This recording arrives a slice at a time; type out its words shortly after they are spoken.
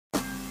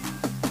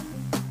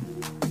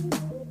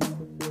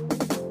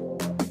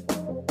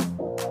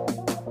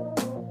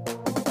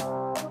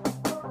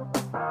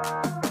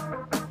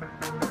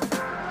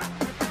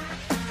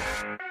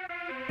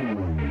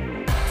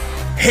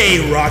Hey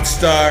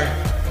Rockstar,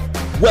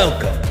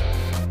 welcome.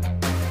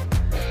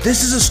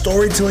 This is a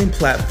storytelling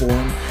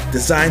platform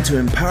designed to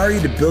empower you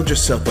to build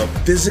yourself up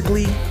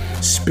physically,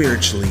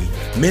 spiritually,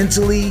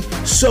 mentally,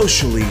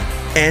 socially,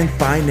 and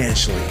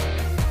financially.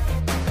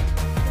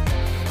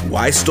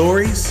 Why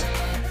stories?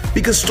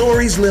 Because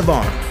stories live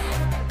on.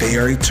 They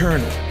are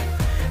eternal.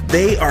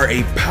 They are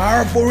a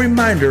powerful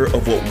reminder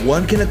of what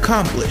one can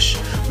accomplish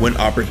when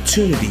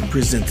opportunity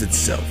presents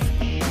itself.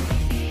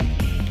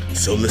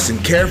 So listen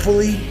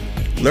carefully,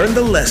 learn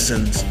the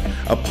lessons,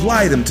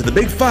 apply them to the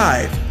Big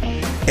Five,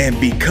 and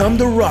become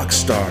the rock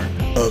star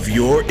of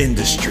your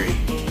industry.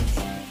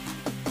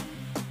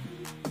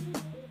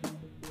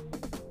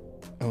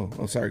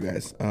 Oh, sorry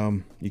guys.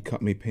 You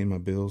caught me paying my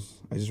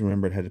bills. I just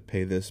remembered I had to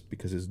pay this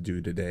because it's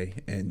due today,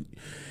 and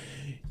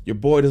your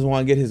boy doesn't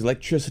want to get his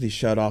electricity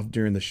shut off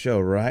during the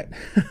show, right?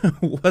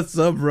 What's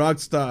up,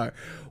 Rockstar?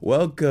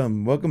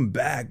 Welcome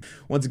back.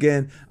 Once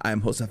again,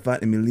 I'm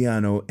Josafat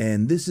Emiliano,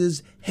 and this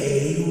is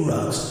Hey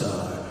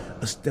Rockstar,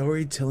 a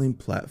storytelling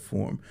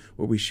platform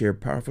where we share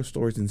powerful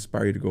stories that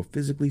inspire you to grow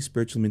physically,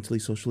 spiritually, mentally,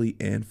 socially,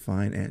 and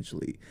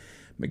financially.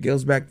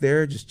 Miguel's back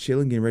there just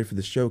chilling, getting ready for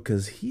the show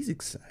because he's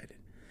excited.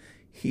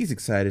 He's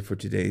excited for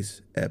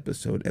today's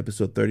episode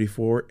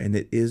 34, and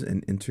it is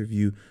an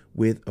interview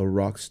with a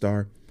rock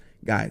star.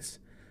 Guys,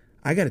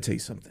 I got to tell you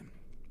something.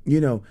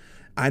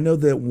 I know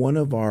that one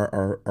of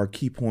our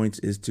key points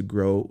is to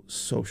grow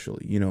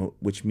socially,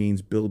 which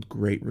means build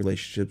great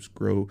relationships,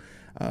 grow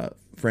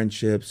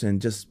friendships,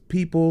 and just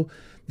people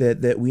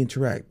that we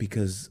interact,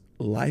 because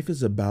life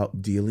is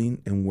about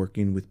dealing and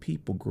working with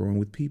people, growing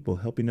with people,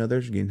 helping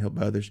others, getting helped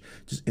by others,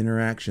 just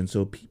interaction.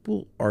 So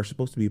people are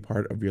supposed to be a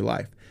part of your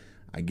life.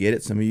 I get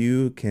it. Some of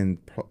you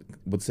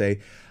would say,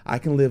 I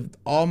can live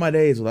all my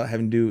days without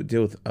having to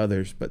deal with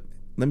others. But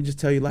let me just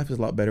tell you, life is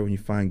a lot better when you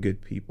find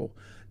good people.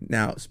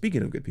 Now,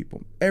 speaking of good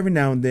people, every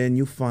now and then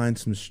you'll find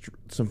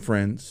some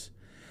friends.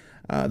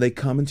 They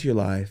come into your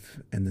life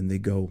and then they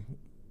go.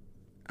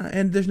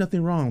 And there's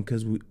nothing wrong,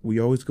 because we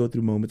always go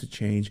through moments of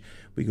change.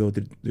 We go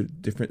through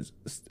different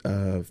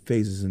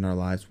phases in our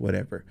lives,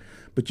 whatever.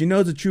 But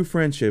it's a true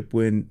friendship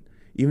when,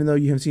 even though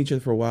you haven't seen each other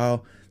for a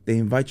while, they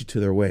invite you to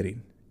their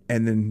wedding.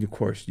 And then, of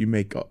course, you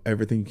make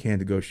everything you can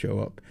to go show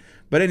up.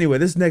 But anyway,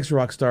 this next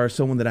rock star is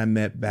someone that I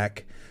met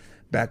back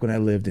when I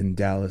lived in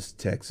Dallas,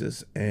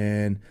 Texas.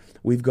 And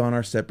we've gone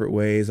our separate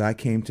ways. I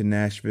came to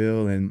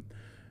Nashville, and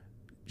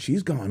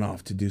she's gone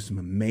off to do some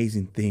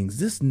amazing things.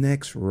 This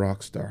next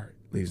rock star,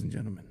 ladies and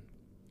gentlemen,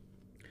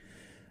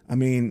 I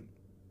mean,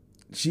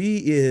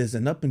 she is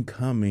an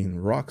up-and-coming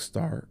rock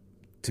star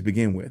to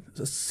begin with. She's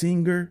a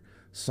singer,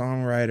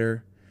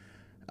 songwriter,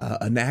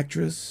 an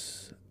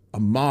actress, a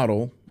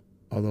model,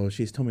 although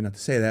she's told me not to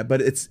say that,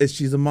 but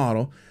she's a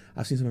model.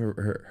 I've seen some of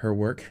her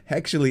work.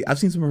 Actually, I've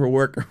seen some of her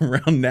work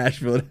around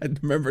Nashville. I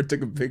remember I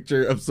took a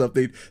picture of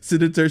something,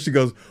 sent it to her. She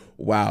goes,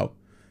 wow.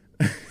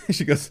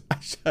 She goes,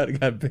 I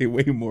got to pay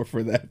way more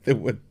for that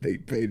than what they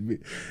paid me.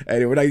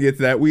 Anyway, when I get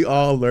to that, we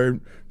all learn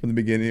from the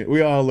beginning.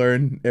 We all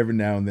learn every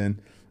now and then.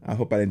 I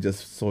hope I didn't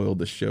just soil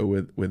the show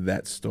with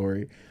that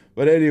story.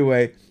 But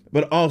anyway,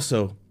 but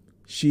also,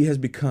 she has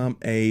become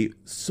a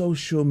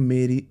social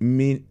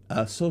media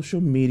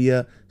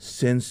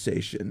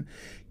sensation.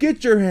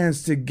 Get your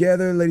hands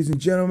together, ladies and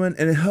gentlemen,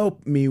 and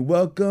help me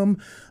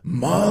welcome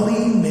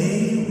Molly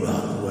May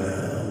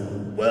Rockwell.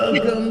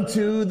 Welcome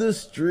to the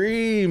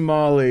stream,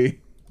 Molly.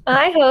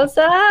 Hi,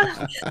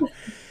 Hosa.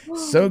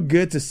 So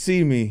good to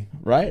see me,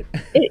 right?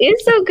 It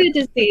is so good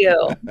to see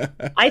you.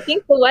 I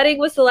think the wedding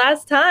was the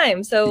last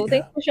time, so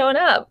thanks for showing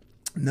up.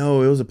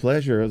 No, it was a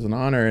pleasure. It was an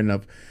honor,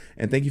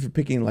 and thank you for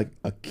picking like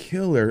a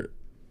killer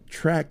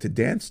track to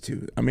dance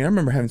to. I mean, I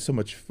remember having so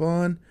much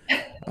fun,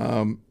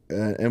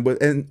 and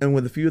with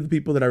a few of the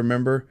people that I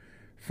remember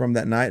from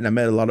that night, and I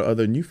met a lot of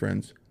other new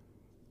friends.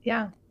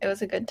 Yeah, it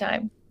was a good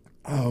time.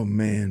 Oh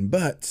man,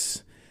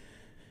 but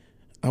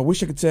I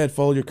wish I could say I'd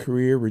followed your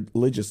career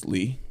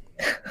religiously,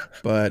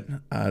 but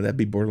that'd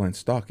be borderline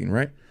stalking,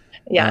 right?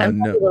 Yeah,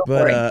 no,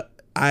 but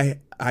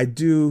I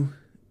do.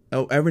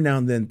 Oh, every now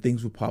and then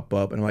things would pop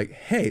up, and I'm like,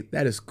 "Hey,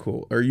 that is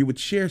cool." Or you would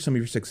share some of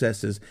your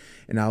successes,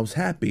 and I was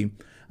happy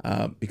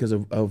because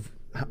of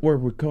where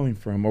we're going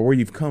from or where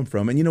you've come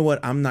from. And you know what?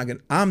 I'm not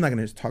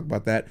gonna talk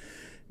about that,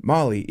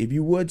 Molly. If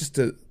you would, just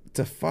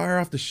to fire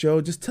off the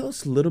show, just tell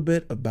us a little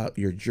bit about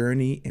your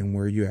journey and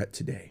where you're at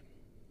today.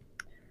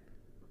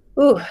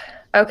 Ooh,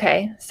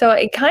 okay. So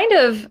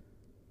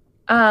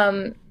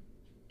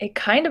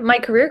my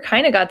career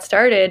kind of got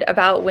started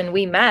about when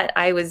we met.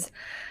 I was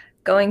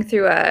going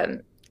through a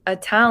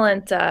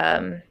talent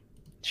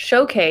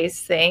showcase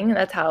thing.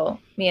 That's how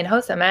me and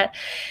Hosa met.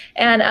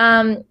 And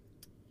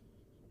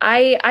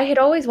I had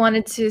always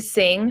wanted to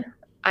sing.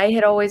 I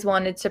had always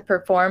wanted to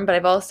perform, but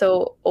I've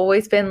also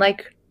always been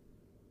like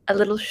a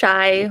little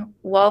shy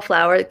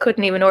wallflower.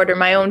 Couldn't even order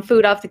my own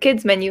food off the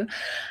kids menu.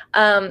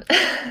 And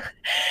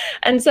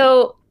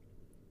so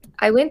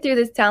I went through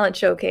this talent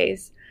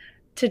showcase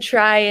to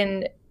try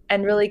and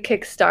really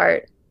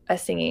kickstart a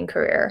singing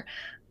career.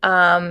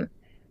 And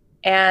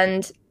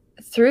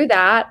through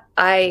that,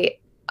 I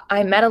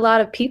I met a lot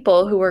of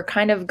people who were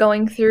kind of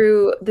going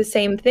through the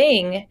same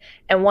thing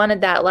and wanted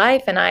that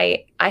life. And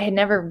I had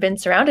never been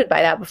surrounded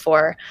by that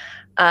before.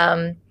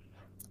 Um,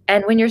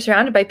 and when you're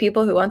surrounded by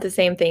people who want the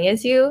same thing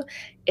as you,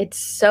 it's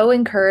so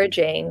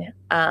encouraging.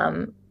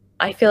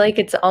 I feel like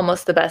it's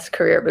almost the best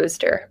career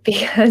booster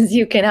because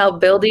you can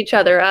help build each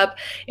other up,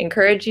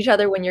 encourage each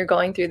other when you're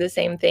going through the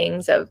same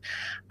things of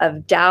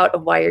doubt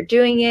of why you're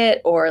doing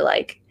it, or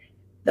like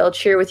they'll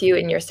cheer with you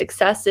in your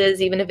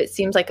successes, even if it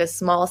seems like a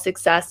small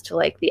success to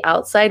like the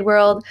outside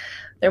world.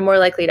 They're more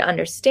likely to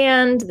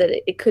understand that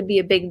it could be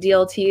a big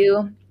deal to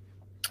you.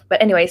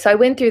 But anyway, so I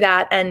went through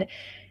that, and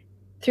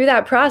through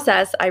that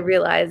process, I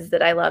realized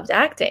that I loved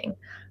acting.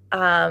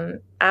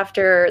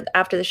 After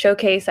the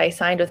showcase, I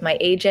signed with my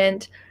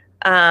agent.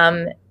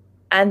 And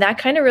that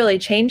kind of really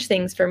changed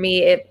things for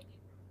me.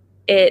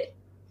 It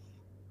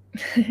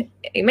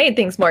it made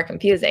things more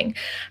confusing.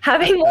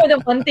 Having more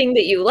than one thing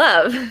that you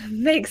love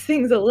makes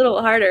things a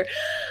little harder.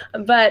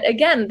 But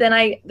again, then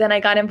I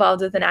got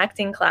involved with an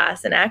acting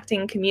class, an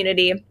acting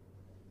community,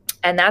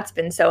 and that's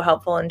been so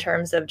helpful in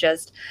terms of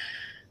just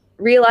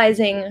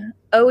realizing,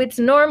 oh, it's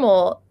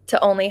normal to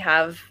only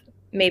have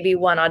maybe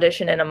one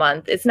audition in a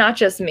month. It's not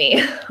just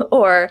me.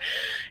 Or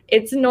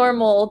it's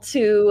normal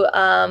to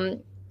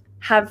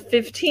have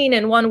 15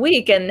 in 1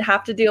 week and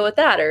have to deal with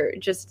that, or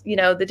just,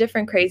 the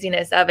different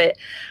craziness of it.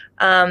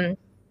 And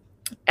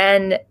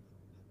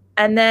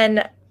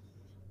then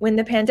when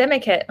the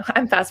pandemic hit,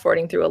 I'm fast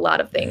forwarding through a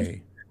lot of things.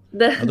 Hey.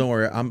 Oh, don't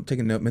worry. I'm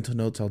taking mental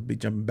notes. I'll be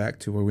jumping back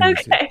to where we need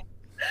to.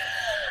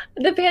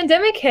 The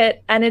pandemic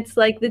hit, and it's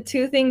like the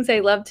two things I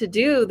love to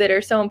do that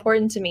are so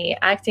important to me,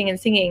 acting and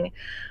singing,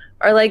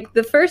 are like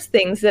the first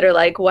things that are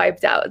like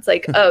wiped out. It's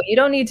like, oh, you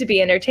don't need to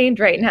be entertained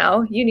right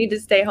now. You need to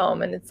stay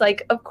home. And it's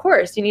like, of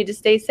course, you need to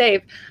stay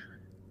safe.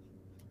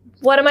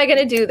 What am I going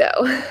to do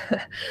though?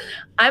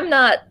 I'm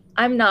not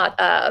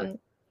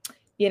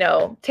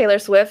Taylor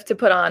Swift to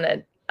put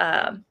on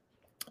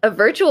a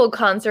virtual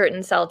concert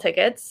and sell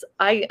tickets.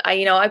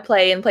 I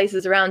play in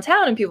places around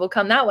town and people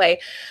come that way.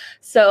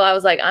 So I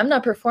was like, I'm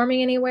not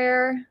performing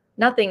anywhere.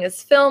 Nothing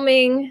is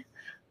filming.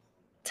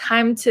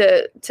 Time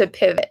to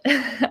pivot.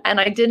 And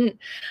I didn't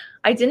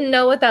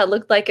know what that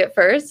looked like at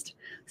first.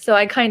 So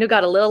I kind of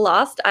got a little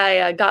lost.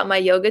 I got my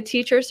yoga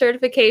teacher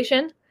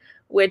certification,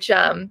 which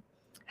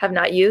have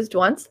not used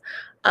once.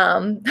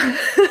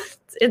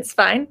 It's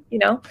fine,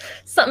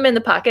 something in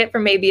the pocket for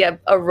maybe a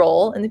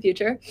role in the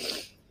future.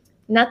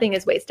 Nothing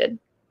is wasted.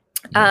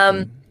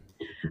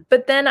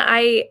 But then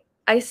I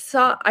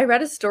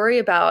read a story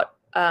about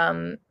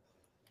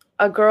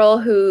a girl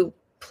who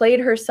played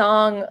her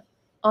song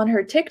on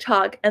her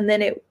TikTok, and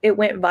then it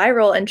went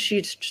viral, and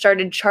she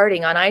started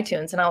charting on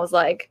iTunes. And I was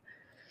like,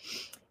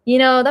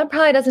 that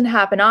probably doesn't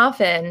happen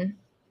often,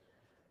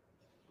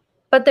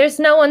 but there's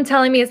no one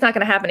telling me it's not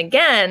going to happen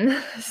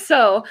again.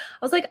 So I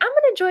was like, I'm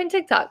going to join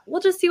TikTok.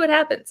 We'll just see what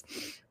happens.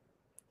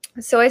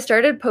 So I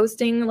started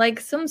posting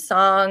like some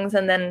songs,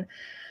 and then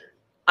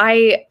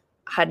I'd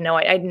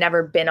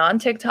never been on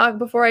TikTok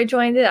before I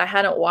joined it. I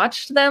hadn't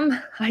watched them.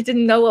 I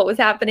didn't know what was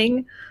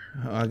happening.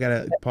 I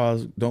gotta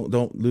pause.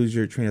 Don't lose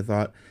your train of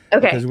thought.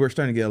 Okay. Because we're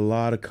starting to get a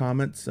lot of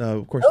comments.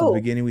 Of course, at the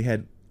beginning we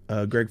had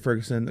Greg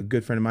Ferguson, a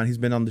good friend of mine. He's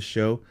been on the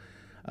show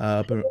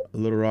up in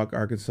Little Rock,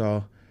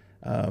 Arkansas.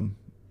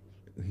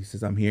 He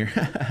says I'm here,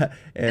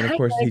 and of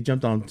course he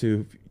jumped on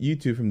to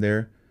YouTube from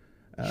there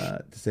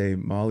to say,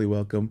 Molly,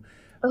 welcome.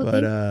 Okay.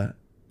 But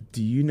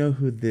do you know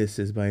who this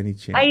is by any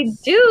chance? I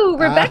do,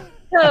 Rebecca.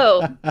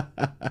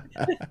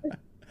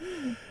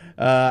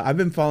 I've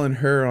been following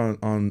her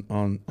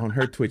on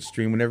her Twitch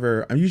stream.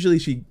 Whenever usually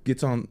she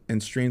gets on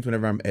and streams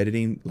whenever I'm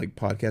editing like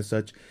podcasts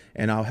such,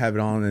 and I'll have it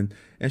on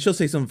and she'll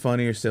say something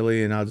funny or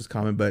silly, and I'll just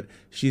comment. But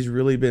she's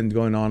really been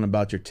going on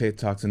about your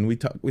TikToks, and we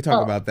talk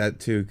about that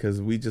too,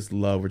 because we just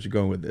love what you're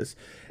going with this.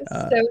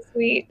 So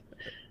sweet.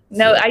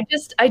 No,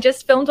 I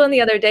just filmed one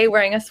the other day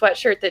wearing a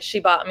sweatshirt that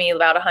she bought me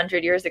about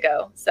 100 years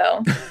ago.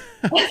 So.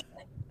 All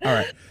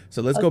right.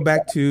 So let's go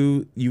back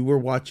to, you were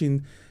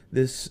watching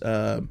this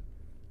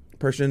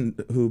person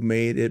who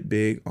made it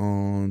big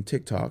on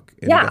TikTok,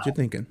 and it got you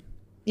thinking.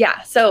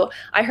 Yeah. So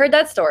I heard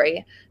that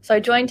story. So I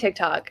joined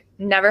TikTok,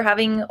 never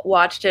having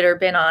watched it or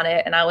been on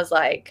it. And I was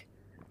like,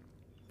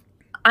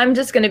 I'm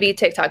just going to be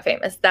TikTok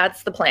famous.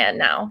 That's the plan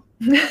now.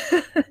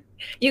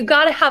 You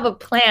got to have a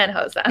plan,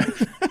 Jose.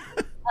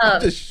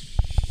 I'm just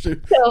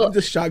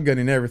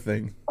shotgunning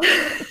everything.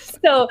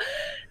 So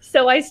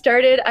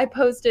I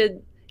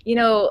posted,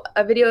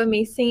 a video of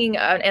me singing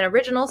an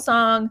original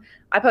song.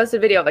 I posted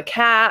a video of a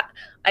cat.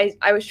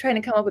 I was trying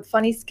to come up with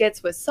funny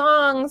skits with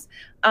songs.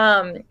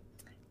 And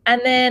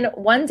then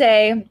one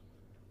day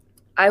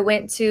I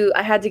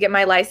had to get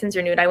my license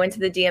renewed. I went to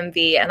the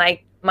DMV, and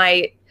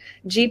my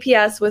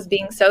GPS was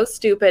being so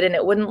stupid, and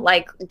it wouldn't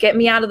like get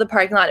me out of the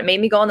parking lot. It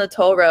made me go on the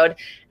toll road.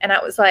 And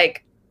I was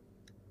like,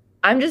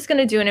 I'm just going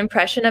to do an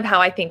impression of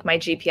how I think my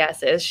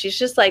GPS is. She's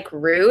just like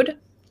rude,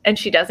 and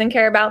she doesn't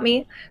care about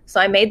me. So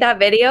I made that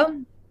video.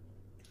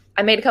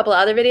 I made a couple of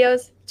other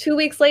videos. 2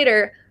 weeks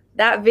later,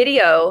 that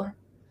video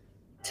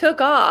took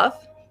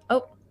off.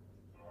 Oh,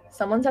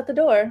 someone's at the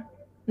door.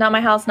 Not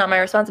my house, not my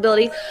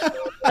responsibility.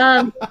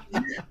 But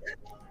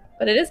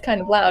it is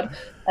kind of loud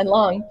and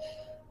long.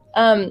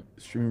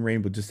 Streaming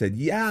Rainbow just said,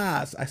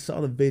 "Yes, I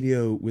saw the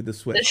video with the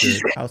sweatshirt.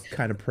 I was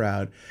kind of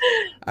proud."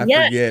 I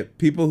Yeah. forget,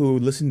 people who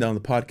listen on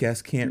the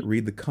podcast can't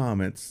read the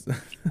comments.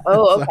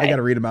 Oh, So I okay. got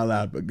to read them out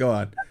loud, but go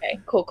on. Okay,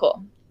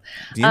 cool.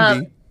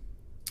 DMV.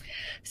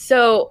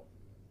 So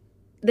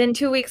then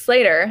 2 weeks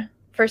later,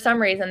 for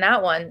some reason,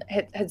 that one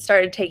had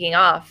started taking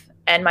off,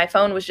 and my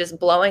phone was just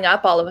blowing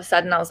up all of a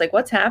sudden. I was like,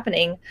 what's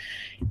happening?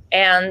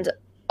 And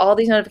all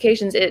these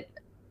notifications, it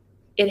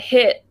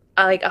hit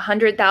like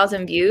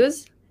 100,000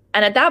 views.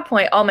 And at that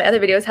point, all my other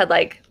videos had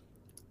like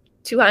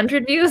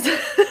 200 views.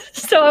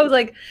 So I was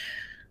like,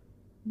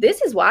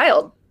 this is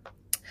wild.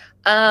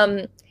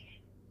 And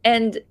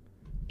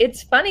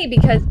it's funny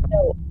because,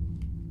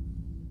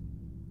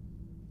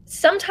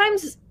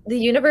 sometimes the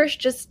universe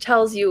just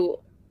tells you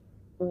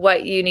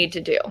what you need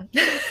to do.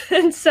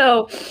 And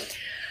so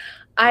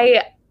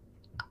I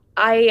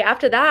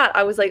after that,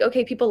 I was like,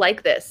 okay, people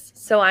like this.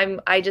 So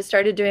I just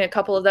started doing a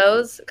couple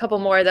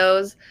more of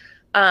those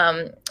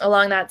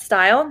along that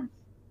style.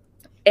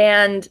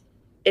 And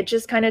it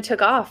just kind of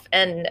took off.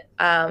 And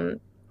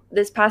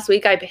this past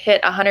week, I've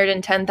hit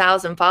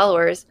 110,000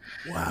 followers.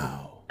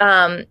 Wow.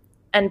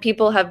 And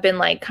people have been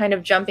like kind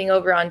of jumping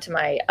over onto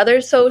my other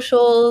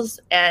socials,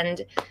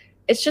 and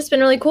it's just been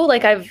really cool.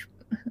 Like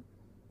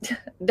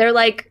they're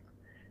like,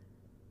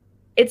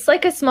 it's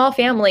like a small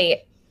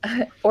family,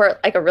 or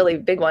like a really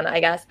big one, I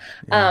guess,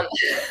 Yeah.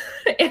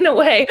 in a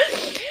way.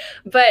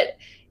 But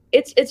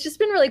it's just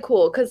been really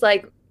cool because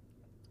like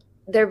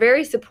they're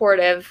very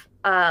supportive,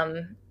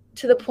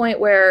 to the point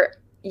where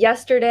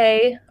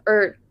yesterday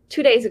or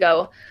 2 days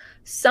ago,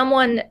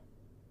 someone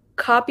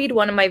copied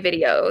one of my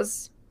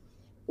videos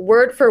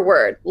word for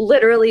word,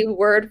 literally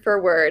word for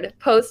word,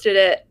 posted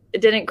it. It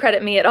didn't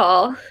credit me at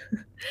all.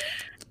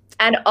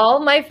 And all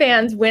my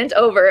fans went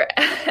over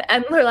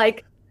and were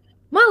like,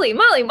 Molly,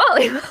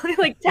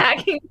 like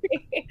tagging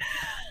me.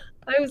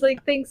 I was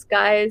like, thanks,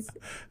 guys.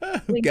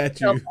 Got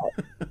you.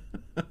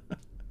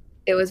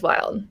 It was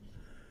wild.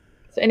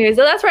 So anyways,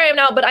 so that's where I am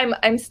now, but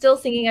I'm still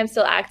singing, I'm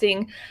still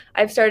acting.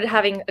 I've started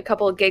having a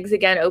couple of gigs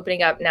again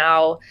opening up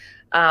now,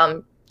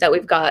 that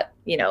we've got,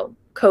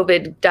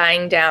 COVID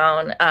dying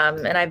down,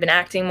 and I've been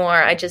acting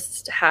more. I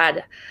just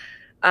had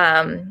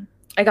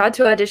I got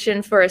to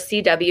audition for a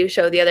CW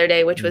show the other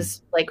day, which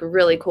was like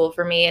really cool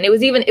for me. And it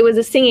was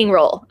a singing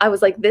role. I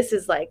was like, this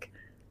is like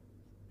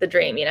the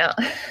dream,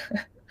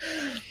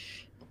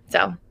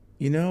 So.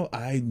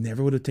 I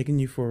never would have taken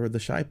you for the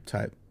shy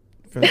type.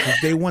 From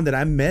day one that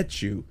I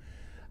met you,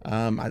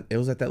 it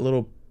was at that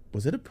little,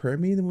 was it a prayer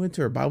meeting that we went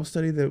to, or Bible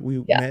study that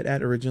we met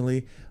at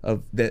originally,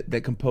 of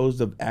that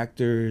composed of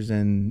actors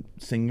and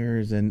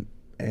singers and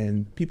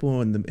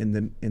people in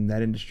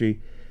that industry.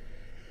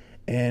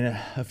 And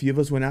a few of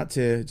us went out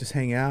to just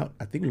hang out.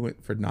 I think we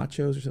went for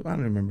nachos or something. I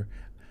don't remember.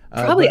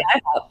 Probably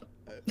IHOP.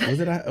 Was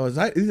it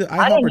either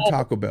IHOP or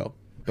Taco Bell?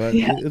 But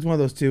it was one of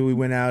those two. We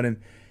went out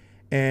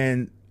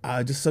and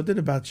just something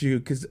about you,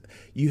 because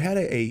you had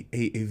a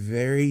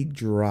very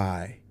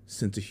dry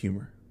sense of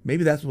humor.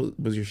 Maybe that's what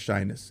was your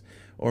shyness,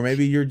 or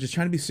maybe you're just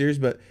trying to be serious,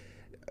 but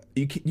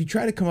you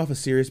try to come off as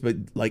serious, but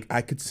like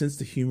I could sense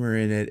the humor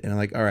in it, and I'm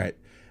like, all right,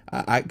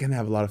 I can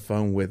have a lot of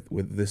fun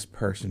with this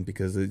person,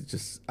 because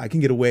I can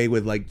get away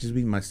with like just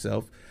being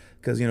myself,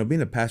 because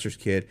being a pastor's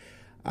kid,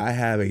 I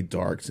have a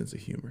dark sense of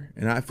humor,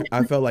 and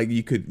I felt like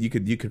you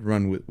could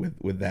run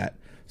with that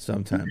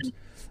sometimes,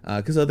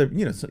 because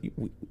so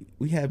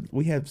we have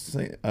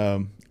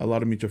a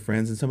lot of mutual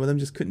friends, and some of them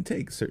just couldn't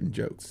take certain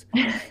jokes,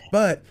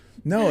 but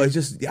no, it's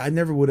just I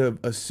never would have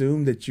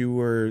assumed that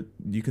you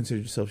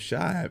considered yourself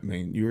shy. I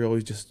mean, you were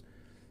always just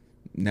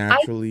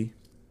naturally.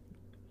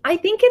 I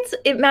think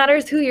it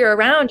matters who you're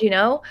around,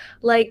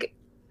 like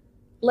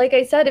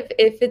I said,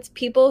 if it's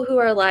people who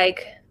are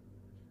like,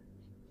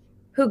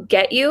 who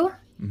get you,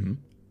 Mm-hmm.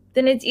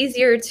 then it's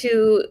easier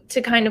to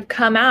kind of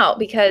come out,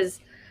 because,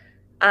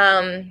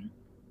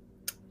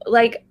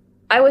 like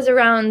I was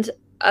around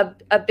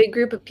a big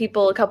group of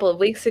people a couple of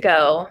weeks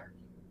ago,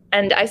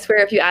 and I swear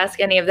if you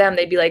ask any of them,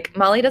 they'd be like,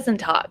 Molly doesn't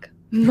talk.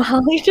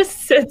 Molly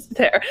just sits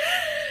there,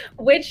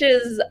 which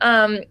is,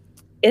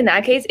 in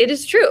that case, it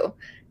is true,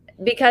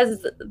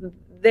 because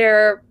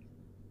they're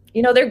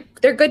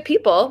good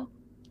people.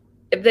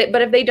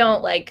 But if they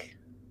don't like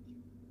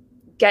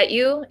get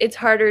you, it's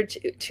harder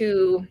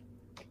to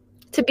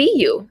be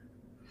you.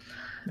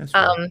 That's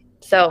right.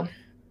 So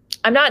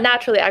I'm not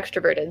naturally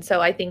extroverted, so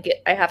I think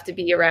I have to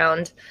be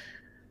around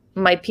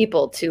my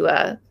people to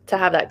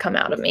have that come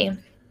out of me.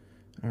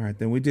 All right,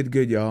 then we did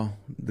good, y'all.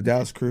 The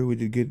Dallas crew, we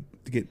did good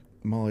to get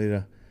Molly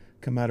to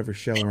come out of her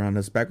shell around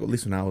us, back at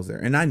least when I was there.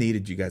 And I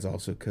needed you guys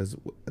also, because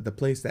the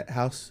place, that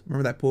house,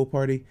 remember that pool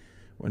party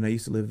when I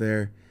used to live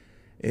there?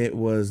 It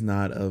was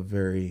not a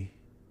very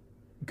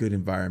good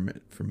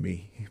environment for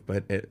me.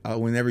 But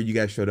whenever you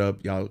guys showed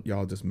up,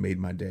 y'all just made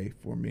my day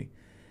for me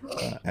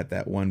at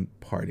that one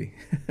party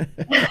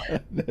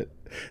that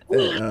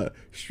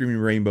Streaming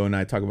Rainbow and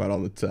I talk about all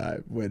the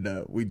time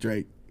when we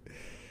drank.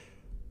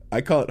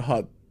 I call it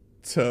hot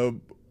tub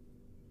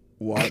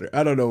water.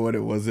 I don't know what it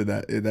was in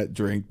that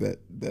drink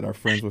that our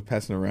friends were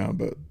passing around,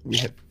 but we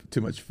had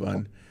too much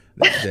fun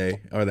that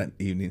day or that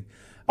evening.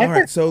 I All forgot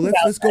right, so about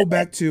let's go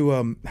baback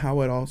to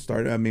how it all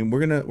started. I mean, we're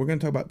gonna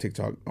talk about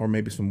TikTok or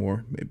maybe some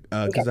more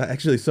okay. because I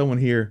actually someone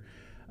here,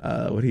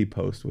 what did he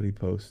post? What did he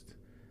post?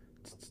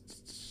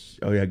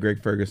 Oh yeah,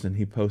 Greg Ferguson.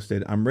 He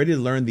posted, "I'm ready to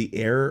learn the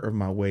error of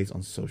my ways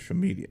on social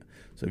media."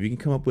 So if you can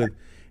come up with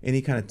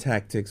any kind of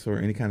tactics or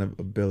any kind of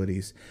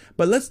abilities,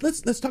 but let's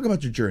talk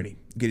about your journey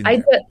getting I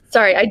there. just,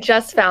 sorry, I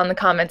just found the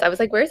comments. I was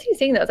like, where's he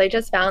seeing those? I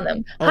just found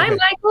them. Hi, Okay.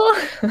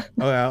 Michael.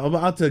 Oh yeah, I'm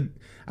about to.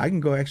 I can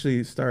go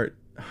actually start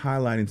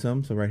highlighting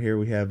some. So right here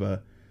we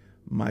have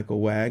Michael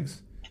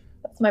Wags.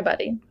 That's my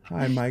buddy.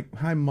 Hi Mike.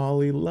 Hi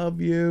Molly. Love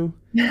you.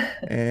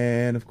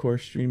 And of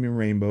course streaming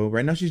Rainbow.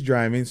 Right now she's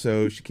driving,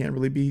 so she can't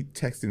really be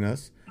texting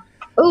us.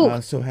 Oh,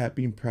 So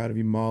happy and proud of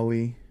you,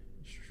 Molly.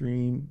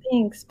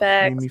 thanks,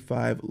 Bex. Streamy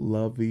five.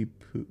 Lovey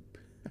poop.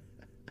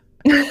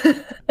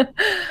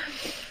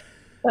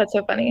 That's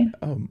so funny.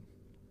 Um.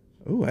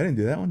 Oh, I didn't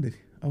do that one. Did he?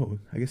 Oh,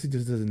 I guess he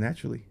just does it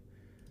naturally.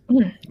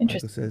 Michael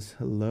Interesting. says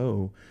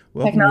hello.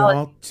 Welcome you Technology.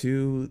 all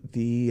to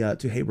the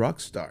to Hey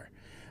Rockstar.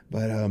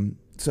 But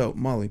so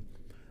Molly,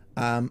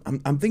 I'm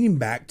thinking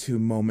back to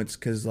moments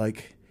because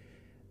like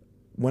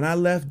when I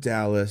left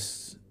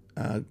Dallas,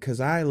 because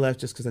I left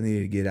just because I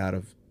needed to get out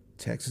of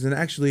Texas, and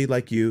actually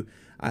like you,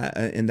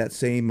 in that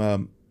same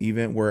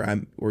event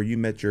where you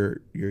met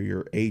your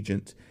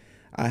agent,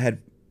 I had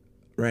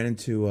ran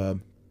into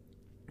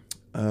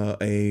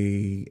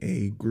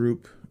a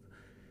group,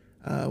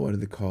 what do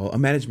they call a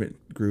management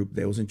group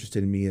that was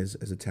interested in me as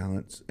a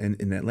talent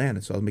in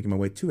Atlanta. So I was making my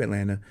way to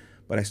Atlanta,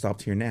 but I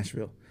stopped here in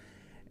Nashville.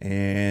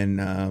 And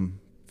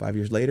 5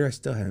 years later, I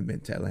still haven't been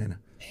to Atlanta.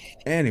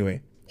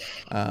 Anyway,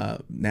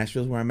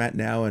 Nashville's where I'm at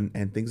now,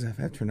 and things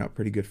have turned out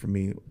pretty good for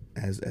me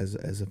as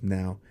of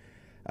now,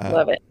 uh,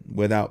 Love it.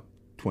 without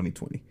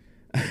 2020.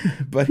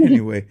 But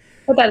anyway,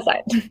 Put that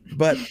aside.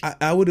 but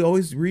I would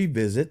always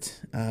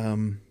revisit.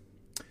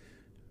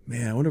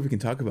 Man, I wonder if we can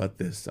talk about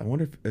this. I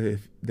wonder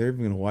if they're even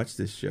going to watch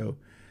this show.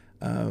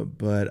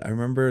 But I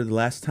remember the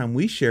last time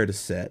we shared a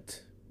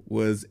set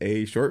was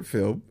a short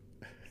film.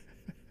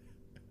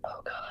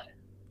 Oh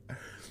God.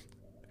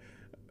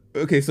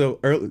 Okay, so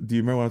early, do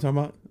you remember what I'm talking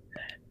about?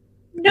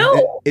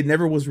 No. It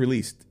never was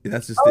released.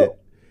 That's just Oh, it.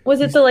 was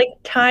You, it the like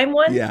time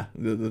one? yeah,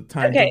 the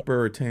Time Okay.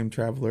 Jumper or Time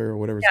Traveler or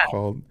whatever it's Yeah.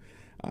 called.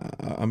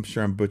 I'm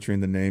sure I'm butchering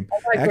the name. What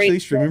a great Actually,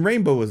 Streaming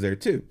Rainbow was there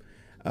too.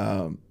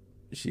 Um,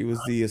 she was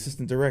the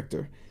assistant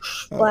director,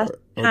 last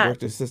or hat.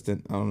 director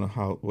assistant. I don't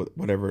know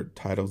whatever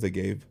titles they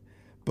gave,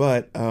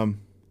 but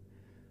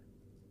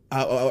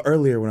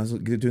earlier when I was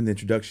doing the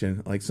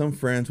introduction, like some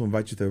friends will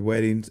invite you to their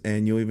weddings,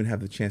 and you'll even have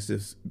the chance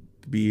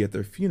to be at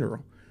their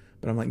funeral.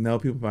 But I'm like, no,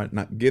 people might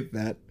not get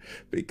that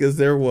because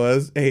there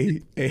was a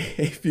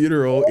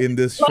funeral in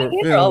this My short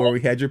film hero. where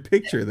we had your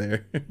picture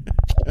there.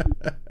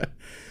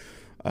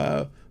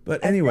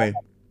 But anyway,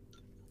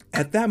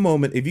 at that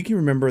moment, if you can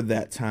remember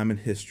that time in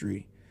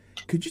history,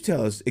 could you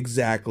tell us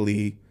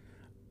exactly,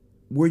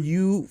 were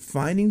you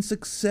finding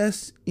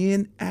success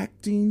in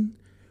acting,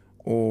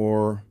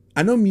 or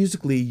I know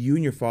musically you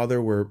and your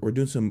father were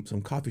doing some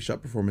coffee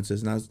shop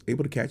performances, and I was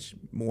able to catch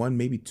one,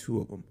 maybe two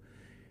of them.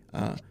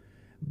 Uh,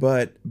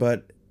 but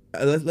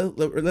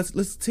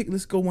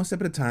let's go one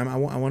step at a time. I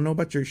want to know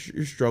about your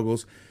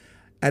struggles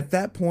at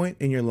that point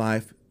in your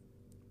life.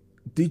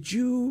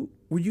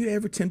 Were you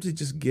ever tempted to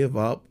just give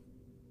up?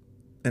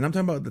 And I'm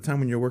talking about the time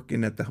when you're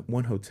working at the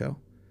one hotel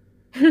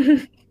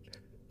and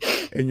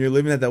you're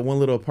living at that one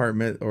little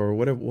apartment or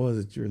whatever it was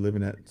that you were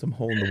living at, some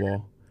hole in the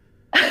wall.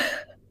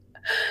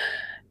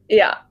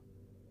 Yeah.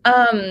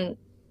 Um,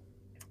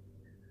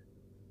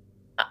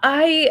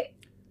 I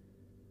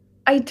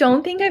I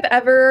don't think I've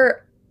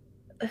ever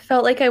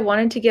felt like I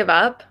wanted to give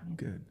up.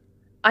 Good.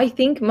 I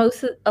think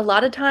a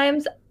lot of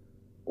times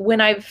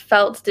when I've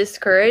felt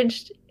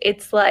discouraged,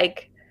 it's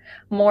like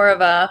more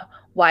of a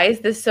why is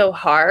this so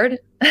hard?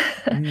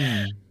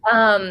 Mm,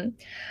 um,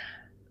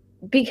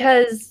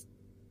 because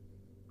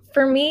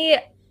for me,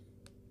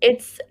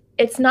 it's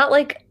it's not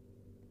like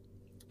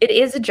it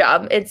is a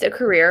job, it's a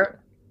career,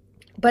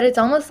 but it's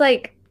almost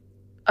like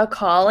a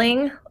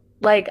calling.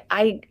 Like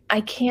I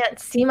can't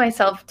see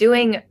myself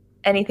doing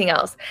anything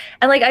else.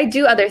 And like I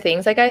do other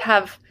things. Like I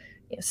have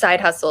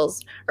side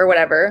hustles or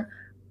whatever.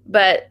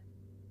 But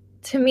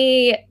to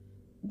me,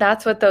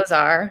 that's what those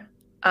are.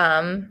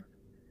 Um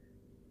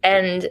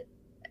and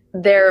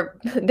they're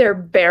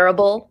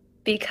bearable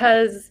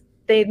because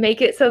they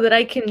make it so that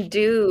I can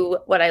do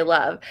what I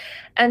love.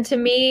 And to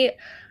me,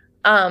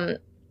 um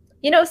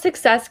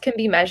success can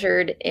be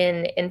measured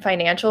in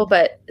financial,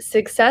 but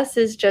success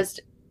is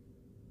just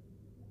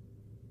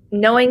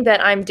knowing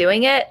that I'm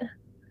doing it,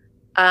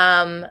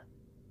 um,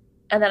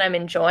 and that I'm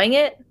enjoying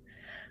it.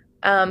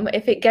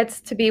 If it gets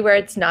to be where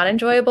it's not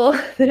enjoyable,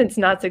 then it's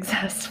not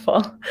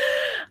successful.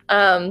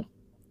 Um,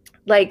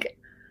 like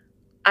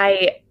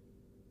I,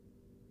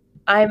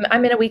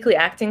 I'm in a weekly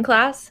acting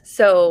class,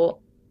 so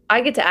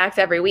I get to act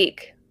every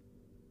week.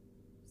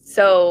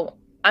 So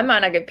I might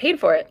not get paid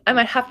for it. I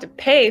might have to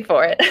pay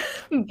for it.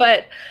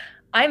 But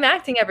I'm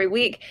acting every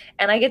week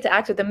and I get to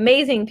act with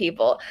amazing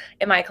people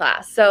in my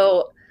class.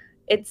 So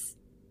it's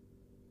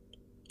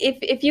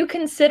if you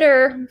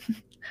consider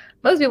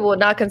most people would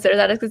not consider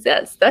that a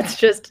success. That's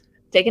just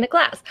taking a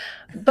class.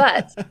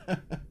 But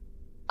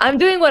I'm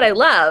doing what I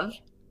love,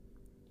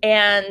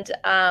 and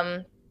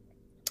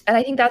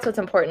I think that's what's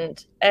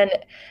important. And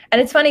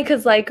it's funny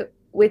because like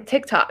with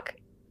TikTok,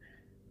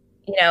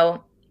 you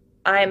know,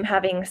 I'm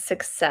having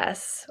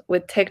success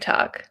with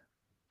TikTok.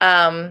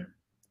 Um,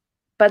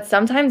 but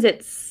sometimes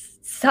it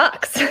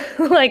sucks.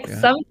 Like Yeah.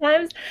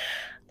 sometimes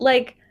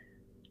like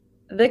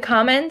the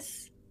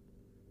comments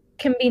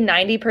can be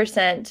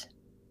 90%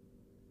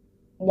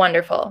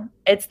 wonderful.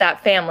 It's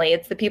that family,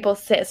 it's the people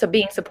so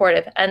being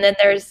supportive. And then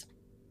there's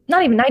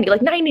not even 90,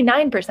 like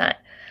 99%.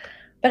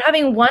 But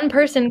having one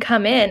person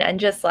come in and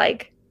just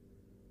like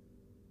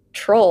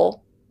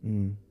troll,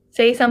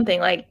 say something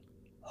like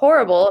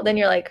horrible, then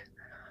you're like,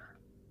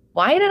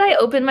 why did I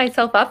open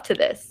myself up to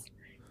this?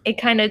 It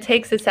kind of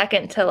takes a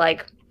second to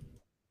like,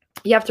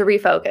 you have to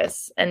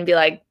refocus and be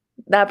like,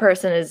 that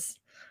person is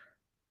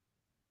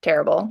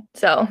terrible.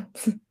 So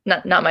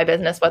not my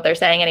business what they're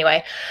saying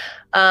anyway.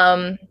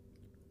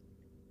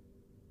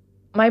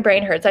 My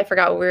brain hurts. I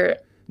forgot where.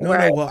 No,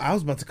 well, I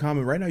was about to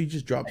comment. Right now, you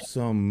just dropped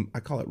some, I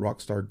call it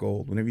rockstar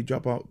gold. Whenever you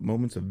drop out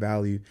moments of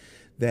value,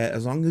 that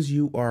as long as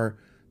you are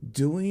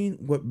doing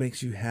what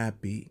makes you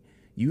happy,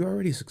 you're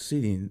already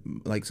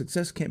succeeding. Like,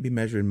 success can't be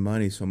measured in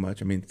money so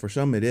much. I mean, for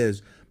some it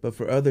is, but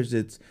for others,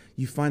 it's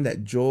you find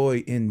that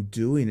joy in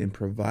doing and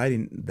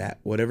providing that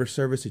whatever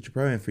service that you're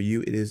providing. For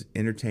you, it is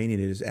entertaining,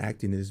 it is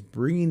acting, it is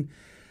bringing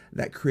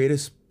that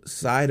creative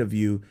side of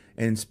you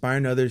and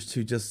inspiring others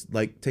to just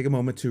like take a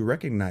moment to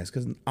recognize,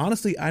 because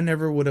honestly I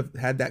never would have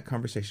had that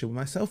conversation with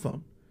my cell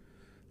phone.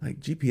 Like,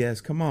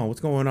 GPS, come on, what's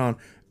going on?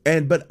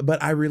 And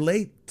but I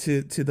relate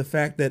to the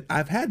fact that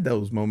I've had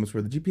those moments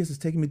where the GPS is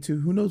taking me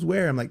to who knows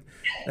where. I'm like,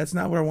 that's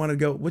not where I want to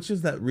go. Which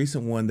is that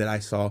recent one that I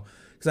saw,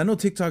 because I know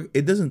TikTok,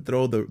 it doesn't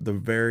throw the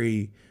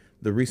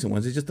recent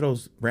ones, it just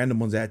throws random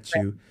ones at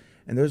you.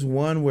 And there's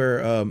one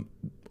where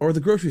or the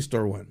grocery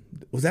store one,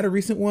 was that a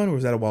recent one or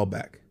was that a while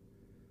back?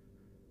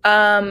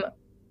 Um,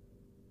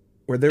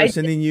 Where they were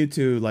sending you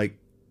to like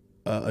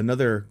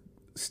another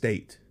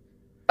state.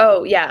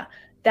 Oh yeah,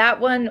 that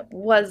one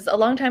was a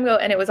long time ago,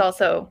 and it was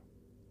also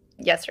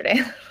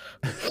yesterday.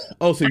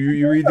 Oh, so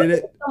you redid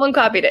it? Someone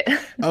copied it.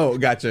 Oh,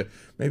 gotcha.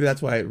 Maybe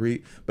that's why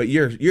But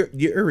your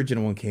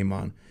original one came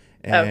on,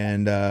 Oh,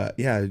 and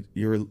yeah,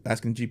 you were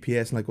asking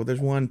GPS and like, well, there's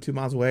one 2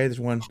 miles away, there's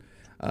one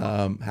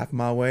half a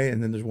mile away,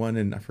 and then there's one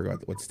in I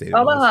forgot what state it was.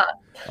 Omaha.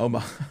 Oh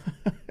my!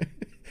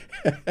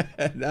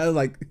 And I was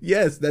like,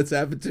 yes, that's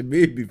happened to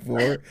me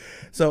before.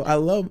 So I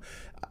love,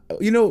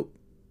 you know,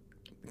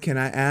 can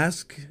I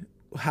ask,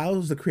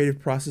 how's the creative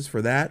process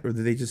for that, or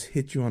do they just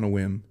hit you on a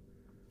whim?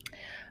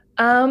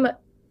 Um,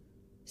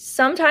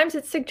 Sometimes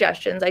it's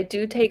suggestions. I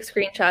do take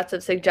screenshots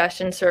of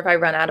suggestions for if I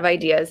run out of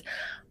ideas.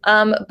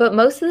 But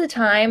most of the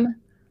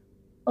time,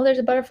 oh, there's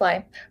a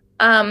butterfly.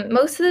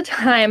 Most of the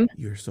time,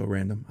 You're so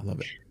random. I love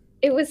it.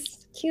 it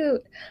was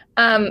cute.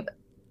 Um,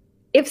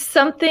 if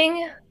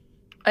something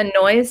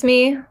annoys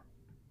me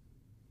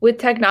with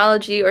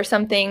technology or if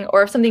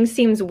something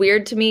seems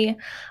weird to me,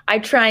 I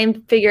try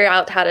and figure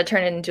out how to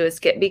turn it into a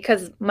skit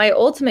because my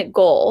ultimate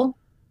goal,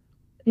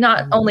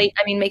 not only,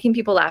 I mean, making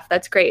people laugh,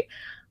 that's great.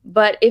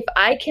 But if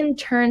I can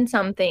turn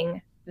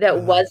something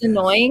that was Yes.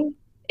 annoying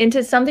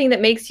into something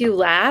that makes you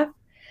laugh,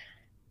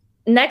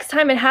 next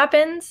time it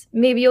happens,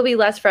 maybe you'll be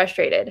less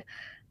frustrated.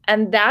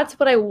 And that's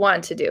what I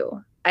want to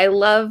do. I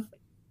love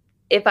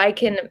if I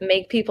can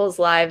make people's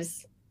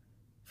lives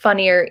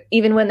funnier,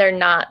 even when they're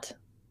not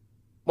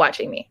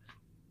watching me.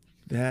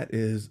 That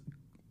is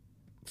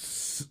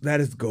that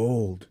is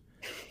gold.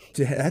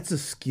 That's a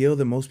skill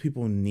that most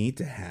people need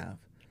to have.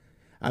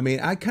 I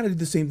mean, I kind of do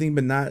the same thing,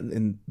 but not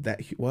in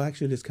that. Well,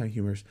 actually, it is kind of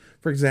humorous.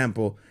 For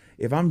example,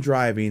 if I'm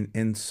driving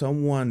and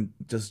someone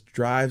just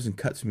drives and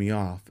cuts me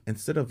off,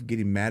 instead of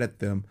getting mad at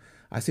them,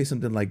 I say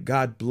something like,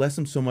 "God bless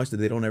them so much that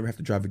they don't ever have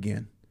to drive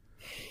again."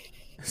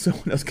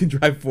 Someone else can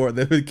drive for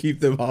them and keep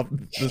them off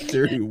the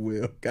steering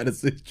wheel, kind of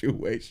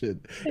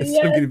situation.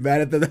 Instead of Yes, getting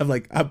mad at them, I'm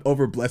like, I'm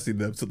over blessing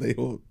them so they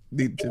don't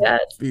need to yes,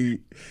 be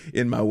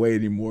in my way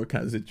anymore,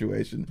 kind of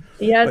situation.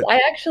 yes. But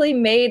I actually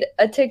made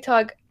a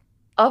TikTok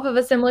off of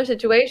a similar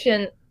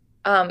situation.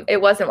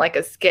 It wasn't like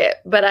a skit,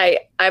 but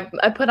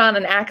I put on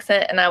an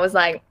accent and I was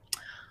like,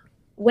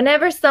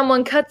 whenever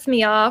someone cuts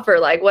me off or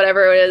like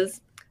whatever it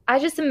is, I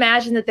just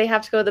imagine that they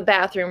have to go to the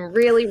bathroom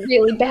really,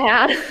 really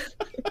bad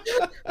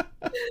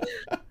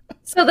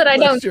so that I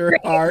don't bless your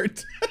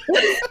heart.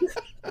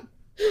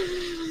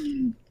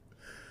 scream.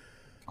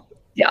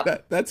 Yeah.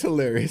 That's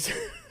hilarious.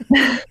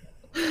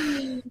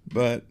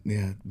 But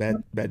yeah,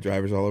 bad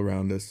drivers all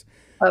around us.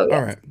 Oh All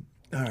yeah. right.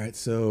 All right,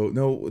 so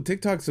no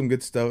TikTok's some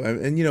good stuff,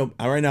 and you know,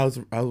 right now,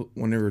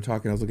 when we were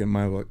talking, I was looking at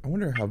mine. Like, I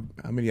wonder how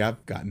many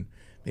I've gotten.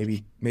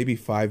 Maybe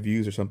 5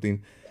 views or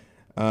something.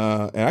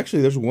 And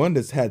actually, there's one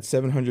that's had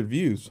 700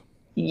 views.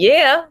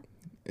 Yeah.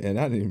 And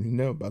I didn't even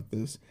know about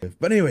this.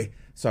 But anyway,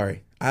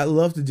 sorry. I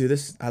love to do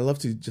this. I love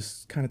to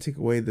just kind of take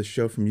away the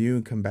show from you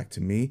and come back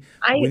to me.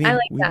 I We I need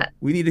like we that.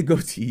 we need to go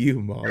to you,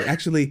 Molly.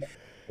 Actually,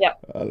 Yep.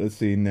 let's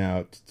see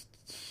now.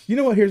 You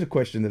know what? Here's a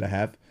question that I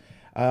have.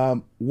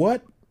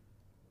 What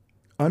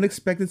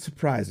unexpected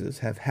surprises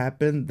have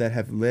happened that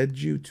have led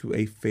you to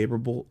a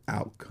favorable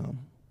outcome?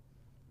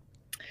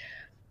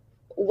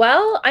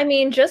 Well, I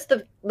mean, just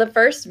the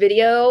first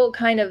video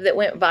kind of that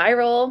went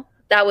viral,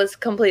 that was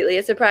completely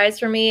a surprise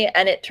for me,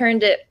 and it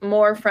turned it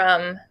more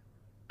from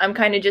I'm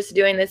kind of just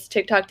doing this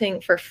TikTok thing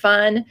for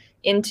fun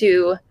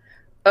into,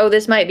 oh,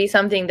 this might be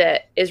something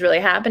that is really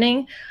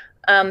happening.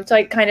 So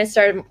I kind of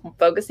started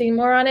focusing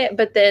more on it.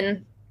 But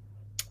then,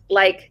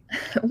 like,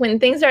 when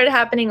things started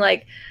happening,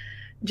 like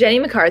Jenny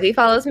McCarthy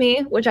follows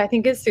me, which I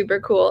think is super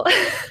cool.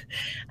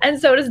 And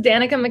so does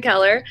Danica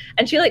McKellar.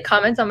 And she like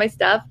comments on my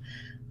stuff.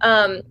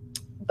 Um,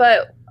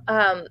 but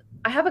I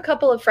have a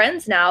couple of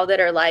friends now that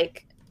are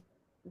like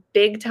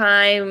big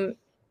time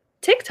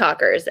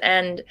TikTokers,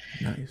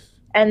 Nice.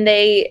 and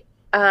they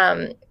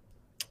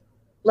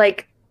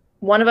like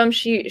one of them,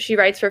 she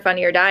writes for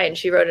Funny or Die, and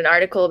she wrote an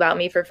article about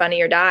me for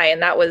Funny or Die,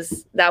 and that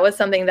was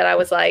something that I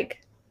was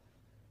like,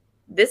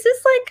 this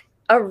is like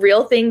a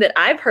real thing that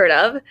I've heard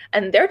of,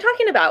 and they're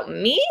talking about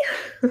me.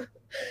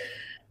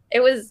 It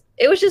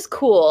was just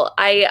cool.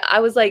 I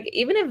was like,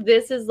 even if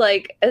this is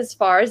like as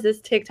far as this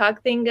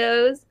TikTok thing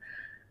goes,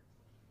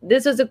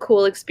 this was a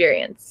cool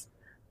experience.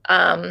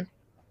 I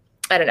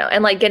don't know.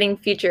 And like getting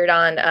featured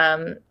on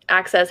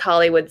Access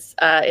Hollywood's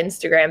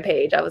Instagram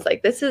page, I was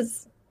like, this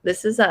is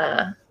this is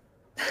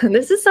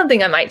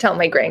something I might tell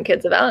my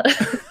grandkids about.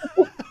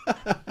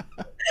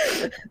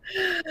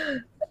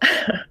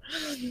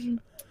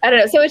 I don't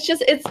know. So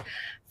it's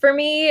for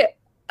me,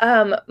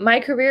 my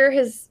career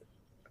has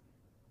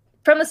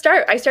from the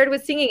start, I started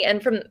with singing,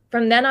 and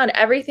from then on,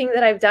 everything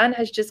that I've done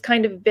has just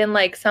kind of been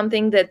like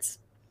something that's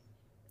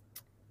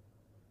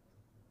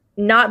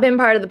not been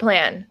part of the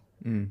plan.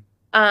 Mm.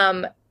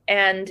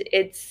 And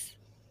it's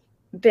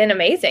been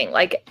amazing.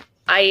 Like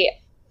I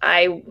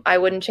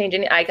wouldn't change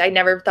any. I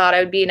never thought I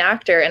would be an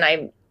actor, and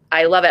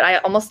I love it.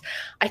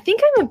 I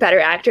think I'm a better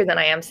actor than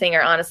I am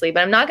singer, honestly.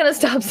 But I'm not gonna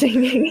stop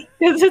singing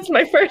because it's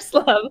my first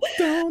love.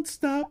 Don't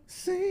stop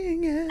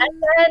singing.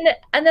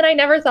 And then I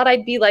never thought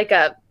I'd be like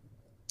a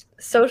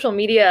social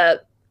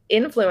media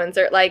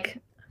influencer. Like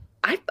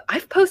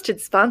I've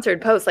posted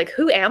sponsored posts. Like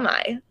who am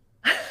I?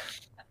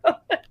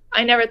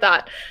 I never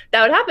thought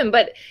that would happen,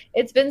 but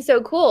it's been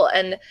so cool,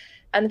 and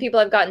the people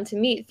I've gotten to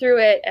meet through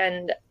it,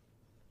 and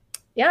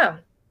yeah,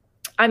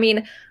 I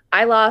mean,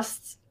 I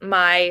lost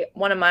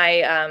one of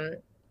my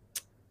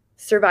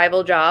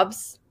survival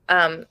jobs,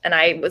 and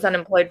I was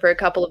unemployed for a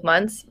couple of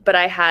months, but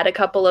I had a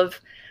couple of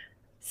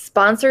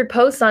sponsored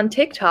posts on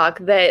TikTok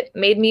that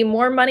made me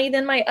more money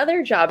than my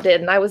other job did,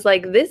 and I was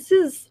like, this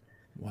is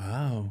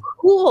Wow.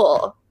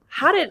 cool.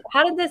 How did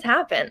this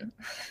happen?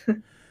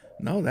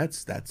 No,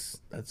 that's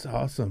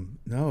awesome.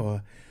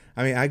 No,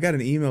 I mean, I got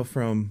an email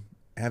from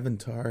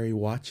Avantari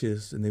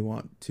Watches, and they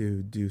want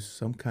to do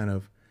some kind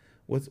of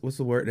what's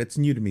the word? It's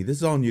new to me. This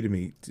is all new to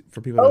me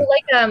for people Oh, to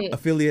like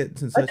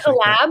affiliates and a such like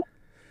that. collab?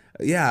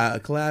 Yeah, a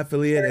collab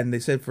affiliate, and they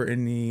said for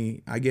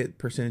any, I get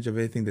percentage of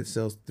anything that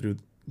sells through.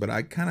 But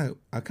I kind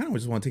of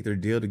just want to take their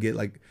deal to get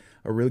like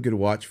a really good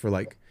watch for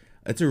like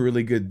it's a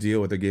really good deal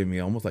what they're giving me,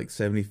 almost like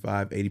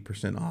 75,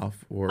 80%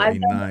 off or a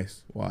I've done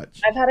nice watch.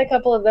 I've had a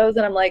couple of those,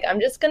 and I'm like, I'm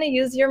just gonna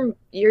use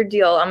your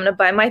deal. I'm gonna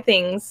buy my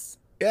things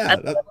Yeah,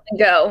 and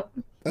go.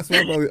 that's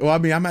what. Well, I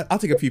mean, I'll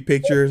take a few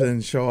pictures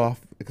and show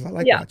off because I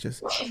like Yeah,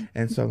 watches,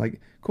 and so I'm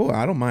like, cool.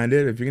 I don't mind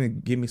it if you're gonna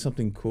give me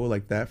something cool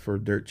like that for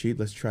dirt cheap.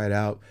 Let's try it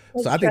out.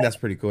 So let's I think try. that's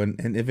pretty cool.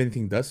 And if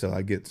anything does sell,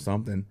 I get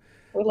something.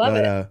 We love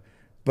But it.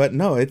 but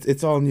no,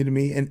 it's all new to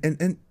me.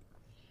 And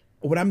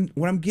what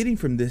I'm getting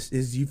from this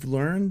is you've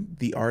learned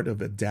the art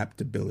of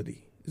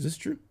adaptability. Is this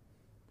true?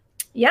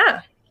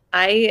 Yeah,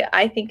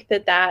 I think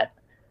that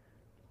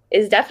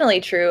is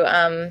definitely true.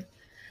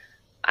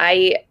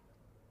 I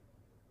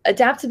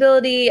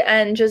adaptability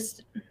and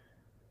just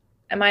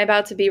am I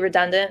about to be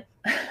redundant?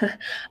 I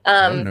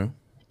don't um, know.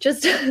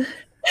 just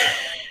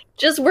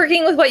just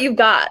working with what you've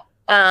got,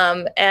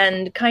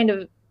 and kind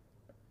of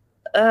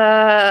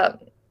uh,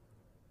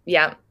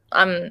 yeah.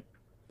 I'm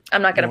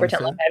not You gonna want to pretend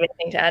say like that? I have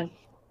anything to add.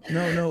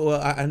 No, no.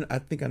 Well, I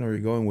think I know where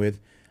you're going with,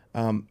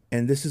 and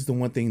this is the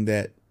one thing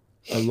that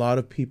a lot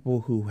of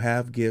people who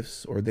have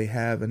gifts or they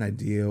have an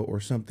idea or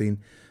something,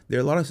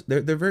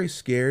 they're very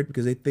scared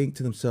because they think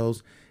to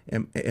themselves,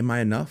 am I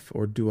enough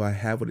or do I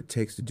have what it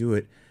takes to do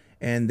it?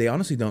 And they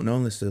honestly don't know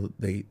unless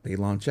they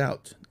launch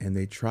out and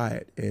they try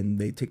it and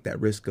they take that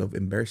risk of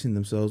embarrassing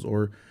themselves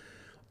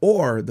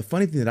or the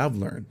funny thing that I've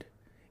learned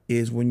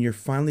is when you're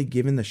finally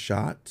given the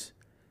shot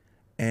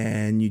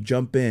and you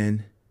jump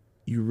in,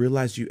 you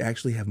realize you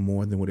actually have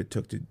more than what it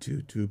took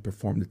to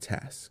perform the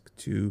task,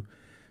 to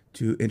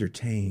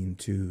entertain,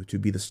 to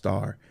be the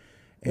star.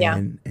 Yeah,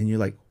 And you're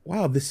like,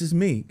 wow, this is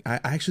me. I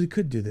actually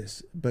could do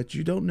this. But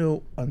you don't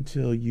know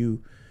until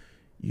you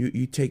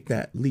take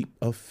that leap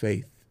of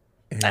faith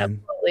and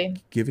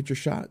absolutely. give it your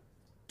shot.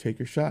 take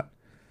your shot.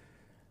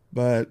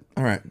 But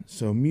all right,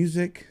 so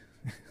music.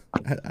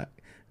 I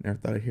never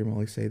thought I'd hear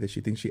Molly say that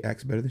she thinks she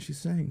acts better than she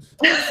sings.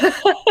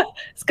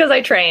 It's because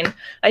I train.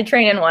 I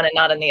train in one and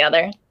not in the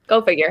other.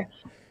 Go figure.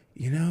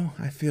 You know,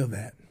 I feel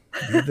that.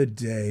 The other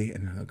day,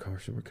 and of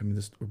course, we're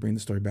bringing the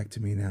story back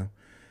to me now.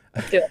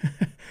 Let's do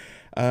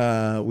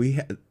it. We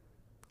had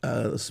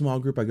a small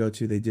group I go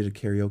to. They did a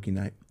karaoke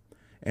night,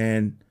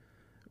 and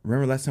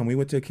remember last time we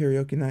went to a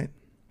karaoke night?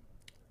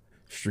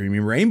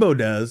 Streaming Rainbow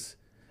does.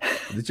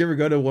 Did you ever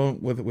go to one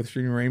with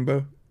Streaming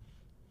Rainbow?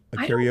 A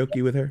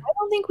karaoke with her? I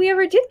don't think we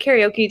ever did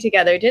karaoke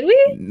together, did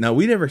we? No,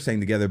 we never sang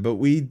together, but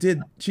we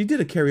did. She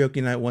did a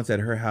karaoke night once at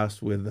her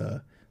house with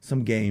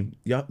some game.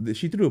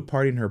 She threw a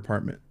party in her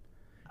apartment,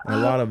 and a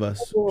lot of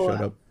us showed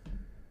up.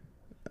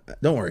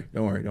 Don't worry.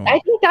 I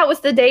think that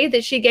was the day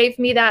that she gave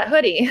me that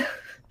hoodie.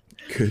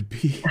 Could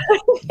be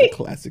the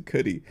classic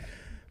hoodie.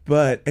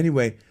 But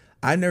anyway,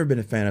 I've never been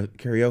a fan of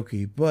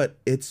karaoke, but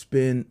it's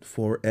been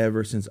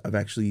forever since I've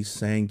actually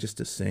sang just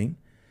to sing.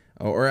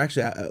 Or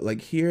actually,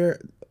 like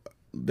here,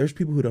 there's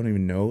people who don't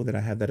even know that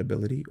I have that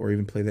ability or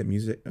even play that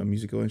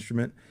musical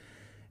instrument.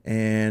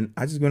 And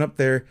I just went up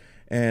there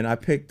and I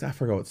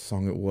forgot what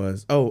song it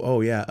was.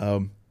 Oh yeah.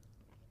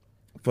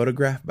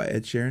 Photograph by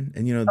Ed Sheeran.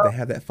 And they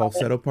have that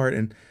falsetto part,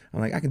 and I'm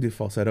like, I can do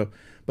falsetto.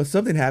 But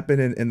something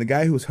happened, and the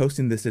guy who was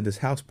hosting this at this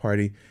house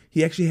party,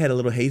 he actually had a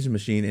little hazer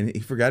machine, and he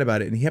forgot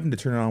about it, and he happened to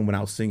turn it on when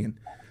I was singing.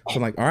 So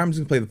I'm like, all right, I'm just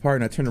gonna play the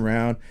part, and I turned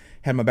around,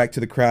 had my back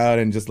to the crowd,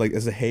 and just like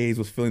as the haze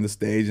was filling the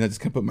stage, and I just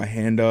kind of put my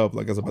hand up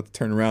like I was about to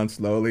turn around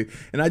slowly,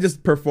 and I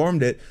just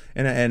performed it.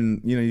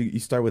 And you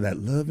start with that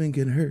loving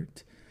can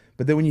hurt,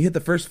 but then when you hit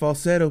the first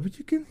falsetto, but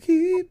you can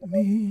keep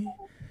me.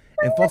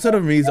 And falsetto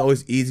for me is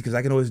always easy because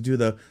I can always do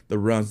the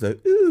runs, the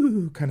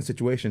ooh kind of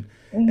situation.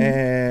 Mm-hmm.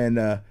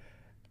 And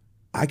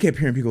I kept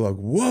hearing people like,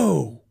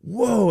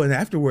 whoa. And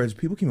afterwards,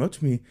 people came up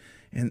to me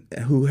and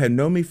who had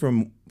known me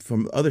from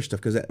other stuff,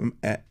 because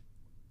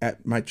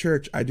at my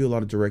church, I do a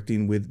lot of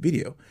directing with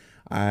video.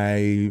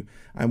 I'm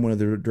one of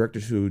the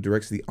directors who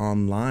directs the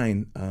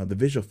online, the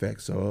visual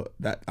effects. So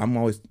that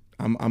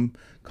I'm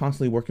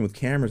constantly working with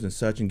cameras and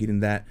such and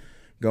getting that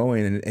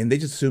going, and they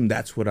just assumed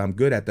that's what I'm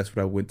good at. That's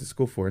what I went to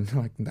school for. And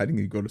like, I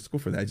didn't go to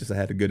school for that. I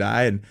had a good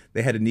eye, and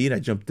they had a need. I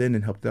jumped in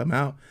and helped them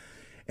out.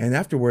 And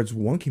afterwards,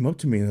 one came up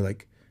to me and they're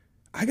like,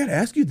 I got to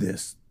ask you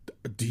this.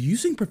 Do you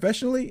sing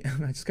professionally?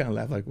 And I just kind of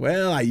laughed like,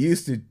 well, I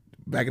used to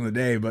back in the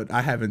day, but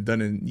I haven't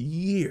done it in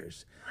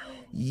years,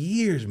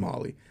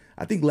 Molly.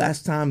 I think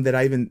last time that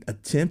I even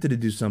attempted to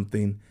do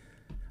something,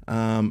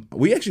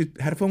 we actually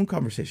had a phone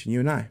conversation, you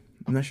and I.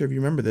 I'm not sure if you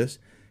remember this,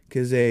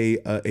 because a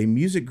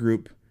music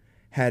group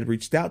had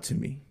reached out to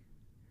me,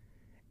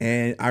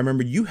 and I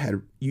remember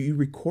you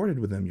recorded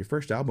with them your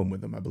first album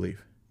with them, I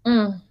believe.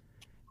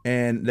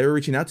 And they were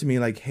reaching out to me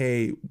like,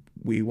 hey,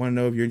 we want to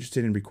know if you're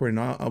interested in recording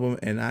an album.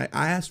 And I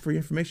asked for your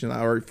information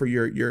or for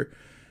your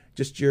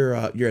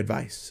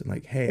advice. And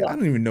like, hey, I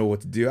don't even know what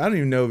to do. I don't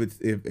even know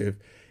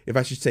if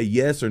I should say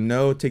yes or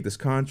no, take this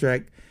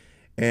contract.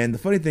 And the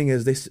funny thing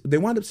is they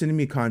wound up sending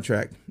me a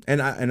contract,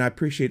 and I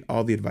appreciate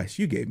all the advice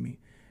you gave me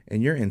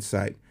and your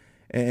insight.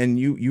 And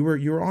you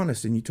were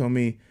honest, and you told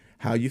me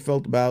how you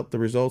felt about the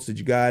results that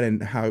you got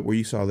and where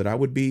you saw that I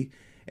would be.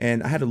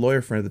 And I had a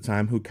lawyer friend at the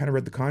time who kind of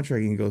read the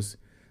contract, and he goes,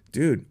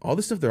 dude, all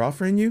this stuff they're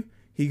offering you,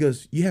 he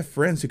goes, you have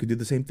friends who could do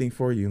the same thing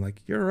for you. And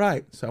like, you're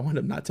right. So I wound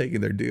up not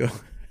taking their deal.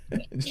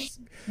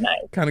 Just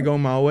kind of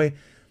going my way.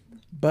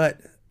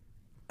 But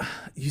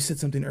you said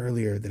something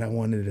earlier that I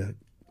wanted to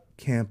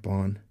camp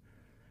on.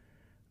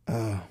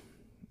 But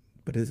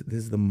this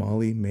is the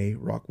Molly May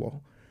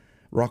Rockwell.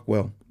 I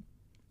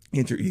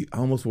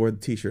almost wore the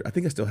t-shirt. I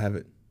think I still have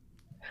it.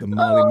 The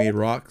Molly May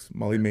Rocks.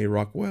 Molly May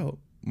Rockwell.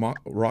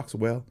 Rocks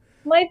well.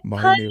 My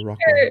pun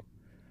shirt.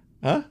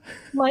 Huh?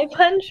 My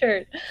pun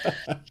shirt.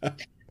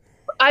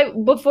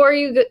 Before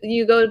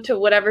you go to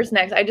whatever's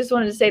next, I just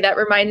wanted to say that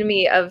reminded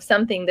me of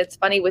something that's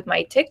funny with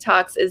my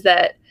TikToks is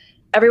that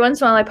every once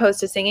in a while I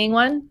post a singing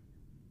one,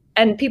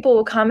 and people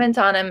will comment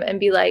on them and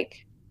be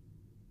like,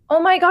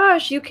 oh my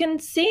gosh, you can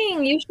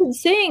sing. You should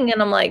sing.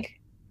 And I'm like,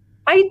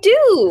 I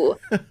do.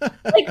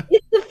 Like,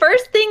 it's the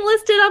first thing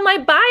listed on my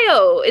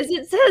bio is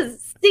it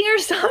says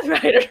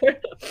singer-songwriter.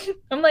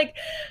 I'm like,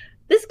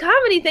 this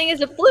comedy thing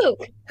is a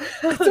fluke.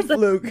 It's a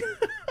fluke.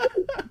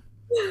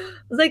 I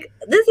was like,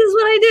 this is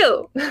what I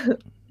do.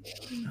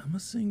 I'm a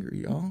singer,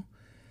 y'all.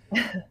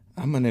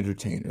 I'm an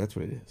entertainer. That's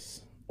what it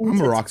is. I'm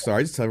a rock star.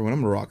 I just tell everyone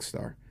I'm a rock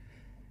star.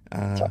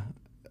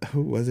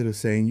 Who was it who was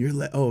saying,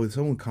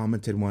 someone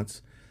commented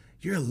once,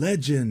 you're a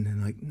legend.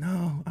 And like,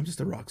 no, I'm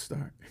just a rock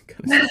star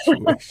kind of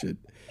situation.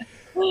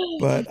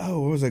 But, where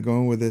was I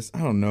going with this? I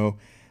don't know.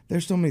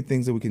 There's so many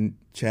things that we can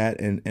chat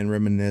and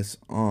reminisce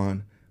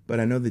on. But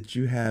I know that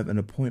you have an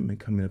appointment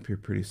coming up here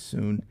pretty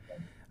soon.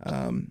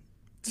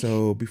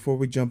 So before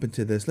we jump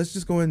into this, let's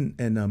just go in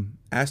and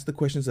ask the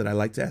questions that I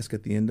like to ask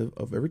at the end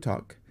of every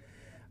talk.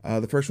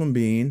 The first one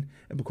being,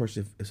 and of course,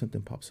 if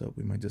something pops up,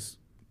 we might just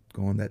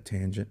go on that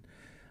tangent.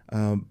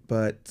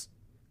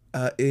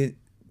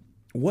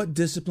 What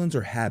disciplines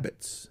or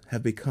habits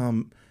have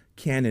become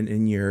canon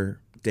in your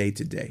day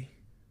to day?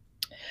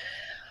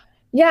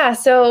 Yeah,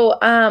 so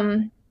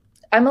I'm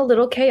a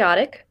little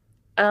chaotic.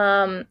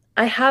 I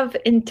have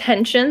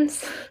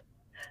intentions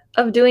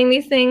of doing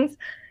these things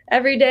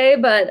every day,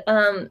 but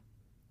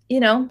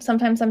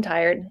sometimes I'm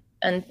tired,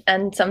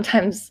 and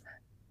sometimes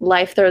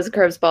life throws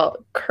curves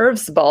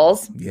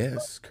balls,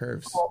 Yes,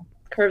 curves.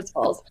 curves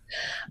balls.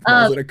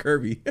 Balls Um, that are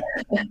curvy.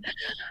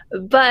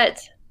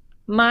 but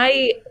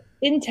my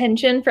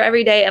intention for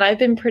every day, and I've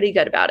been pretty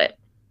good about it,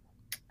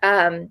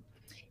 um,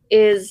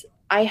 is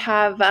I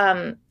have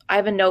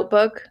a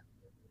notebook.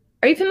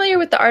 Are you familiar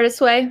with The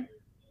Artist's Way?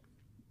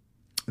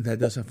 That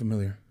does sound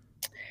familiar.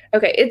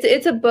 Okay,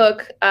 it's a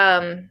book,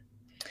 and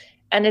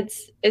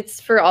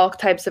it's for all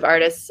types of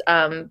artists.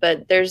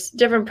 But there's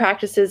different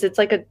practices. It's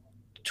like a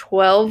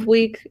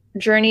 12-week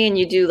journey, and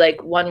you do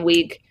like 1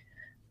 week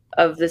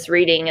of this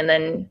reading, and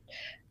then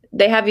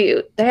they have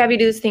you do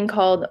this thing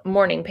called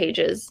morning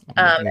pages.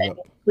 I'm looking it And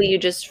up. you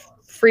just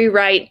free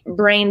write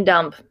brain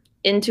dump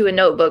into a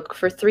notebook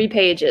for 3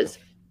 pages.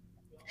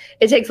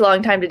 It takes a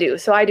long time to do,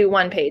 so I do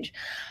 1 page.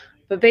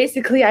 But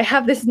basically, I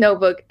have this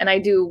notebook, and I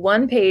do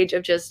 1 page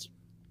of just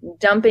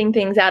dumping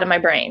things out of my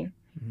brain.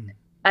 Mhm.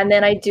 And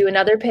then I do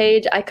another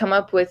page. I come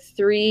up with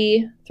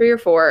three or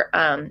four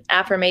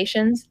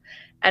affirmations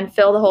and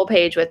fill the whole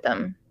page with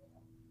them.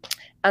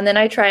 And then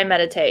I try and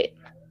meditate.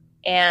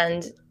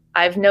 And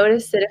I've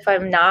noticed that if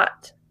I'm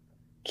not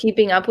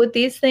keeping up with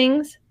these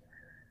things,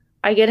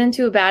 I get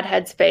into a bad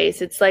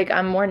headspace. It's like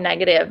I'm more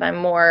negative. I'm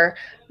more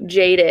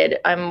jaded.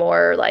 I'm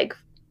more like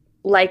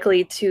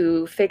likely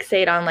to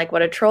fixate on like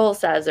what a troll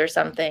says or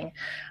something.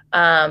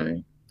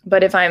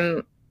 But if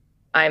I'm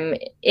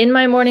in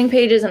my morning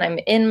pages and I'm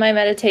in my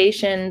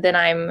meditation, then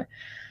I'm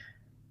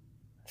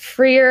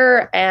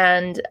freer.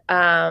 And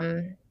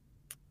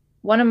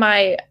one of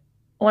my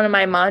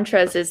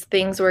mantras is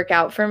things work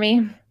out for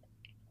me.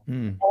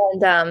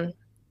 Mm.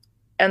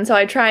 And so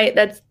I try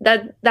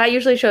that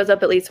usually shows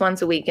up at least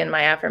once a week in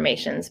my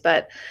affirmations.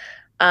 But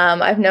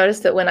I've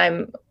noticed that when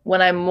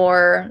I'm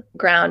more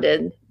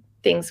grounded,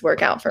 things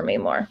work out for me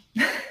more.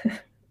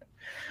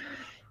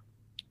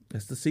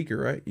 That's the secret,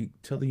 right? You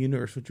tell the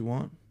universe what you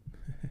want.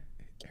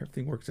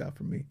 Everything works out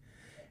for me.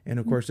 And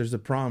of course, there's a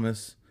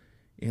promise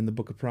in the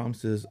book of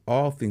promises,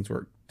 all things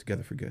work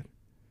together for good.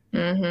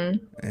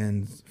 Mm-hmm.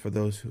 And for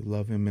those who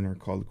love him and are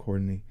called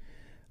accordingly.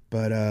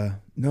 But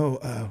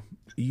no,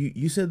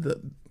 you said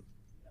that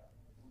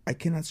I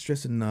cannot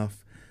stress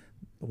enough.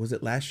 Was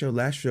it last show?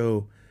 Last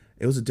show,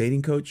 it was a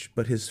dating coach,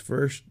 but his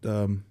first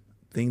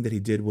thing that he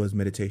did was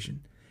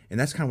meditation, and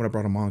that's kind of what I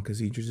brought him on because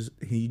he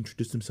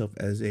introduced himself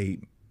as a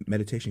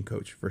meditation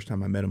coach. First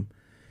time I met him,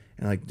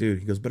 and like, dude,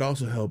 he goes, but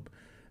also help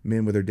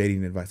men with their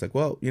dating advice. Like,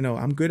 well,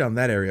 I'm good on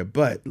that area,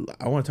 but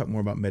I want to talk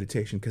more about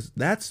meditation because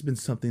that's been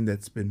something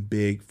that's been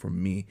big for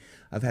me.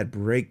 I've had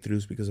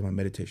breakthroughs because of my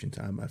meditation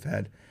time. I've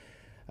had,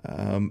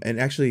 and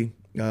actually,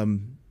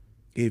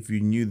 if you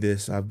knew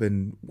this, I've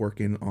been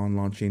working on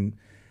launching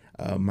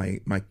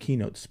my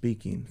keynote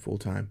speaking full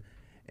time.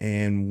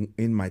 And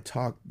in my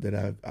talk that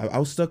I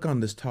was stuck on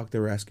this talk they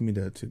were asking me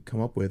to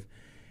come up with,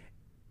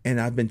 and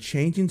I've been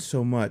changing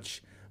so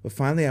much. But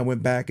finally, I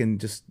went back and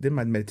just did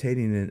my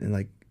meditating and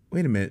like,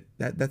 wait a minute,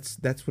 that's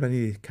what I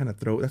need to kind of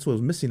throw. That's what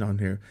was missing on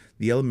here.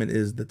 The element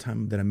is the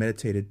time that I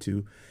meditated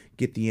to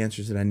get the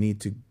answers that I need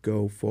to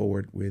go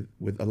forward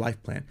with a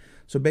life plan.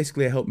 So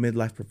basically, I help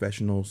midlife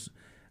professionals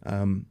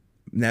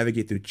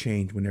navigate through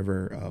change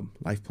whenever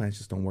life plans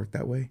just don't work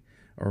that way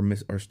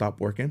or stop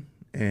working,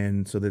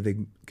 and so that they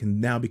can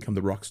now become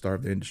the rock star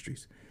of their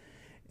industries.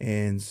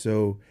 And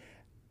so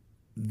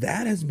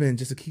that has been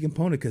just a key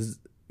component because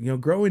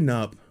growing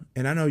up,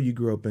 and I know you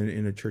grew up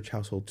in a church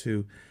household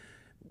too.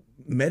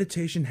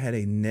 Meditation had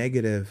a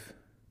negative,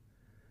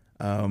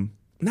 not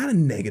a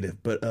negative,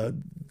 but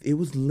it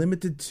was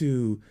limited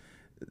to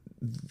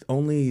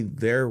only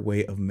their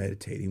way of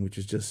meditating, which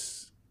is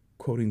just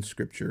quoting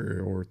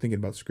scripture or thinking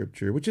about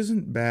scripture, which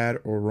isn't bad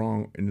or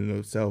wrong in and of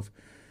itself.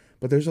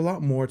 But there's a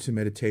lot more to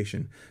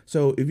meditation.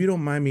 So if you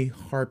don't mind me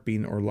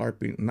harping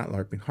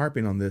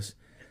on this,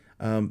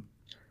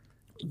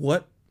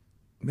 what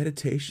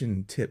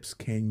meditation tips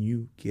can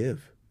you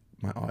give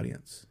my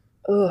audience?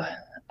 Ooh,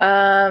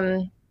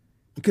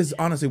 Because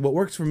honestly, what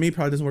works for me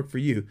probably doesn't work for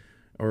you,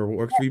 or what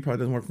works for you probably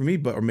doesn't work for me.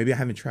 Or maybe I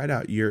haven't tried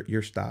out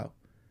your style.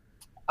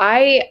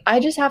 I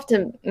just have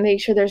to make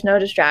sure there's no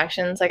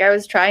distractions. Like I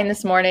was trying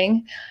this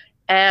morning,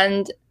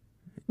 and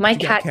my You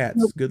got cat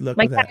cats. Good luck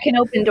my with cat that. can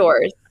open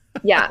doors.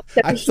 Yeah.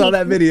 So I saw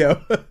that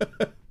video.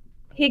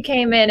 he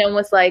came in and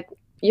was like,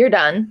 "You're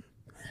done."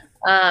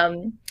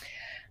 Um,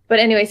 but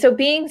anyway, so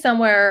being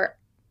somewhere,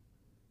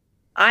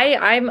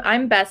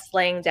 I'm best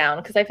laying down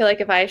because I feel like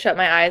if I shut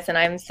my eyes and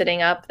I'm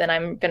sitting up, then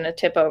I'm gonna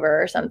tip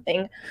over or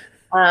something.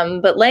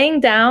 But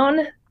laying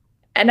down,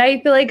 and I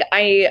feel like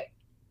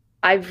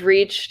I've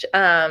reached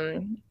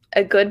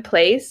a good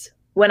place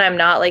when I'm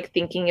not like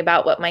thinking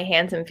about what my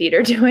hands and feet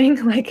are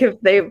doing. Like if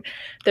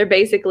they're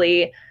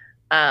basically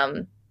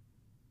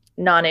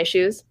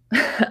non-issues.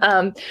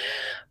 um,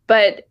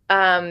 but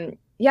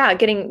yeah,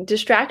 getting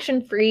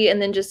distraction free and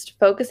then just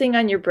focusing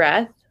on your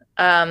breath.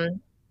 Um,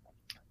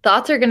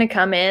 thoughts are going to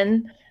come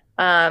in,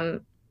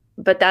 um,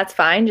 but that's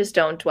fine. Just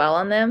don't dwell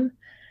on them.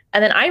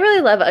 And then I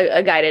really love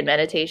a guided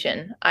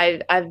meditation.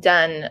 I've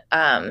done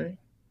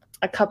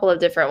a couple of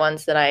different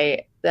ones that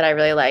I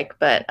really like,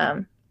 but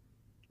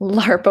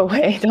LARP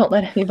away. Don't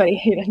let anybody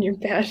hate on your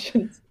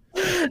passions.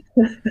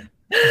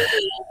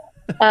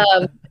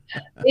 um,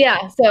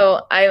 yeah,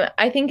 so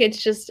I think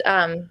it's just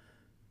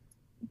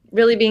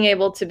really being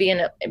able to be in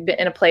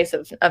a place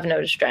of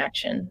no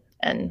distraction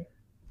and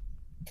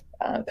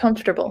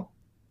comfortable.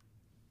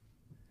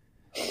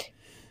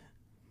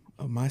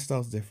 Oh, my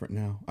style's different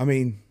now. I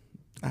mean,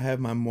 I have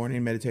my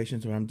morning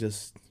meditations where I'm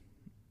just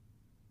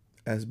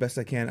as best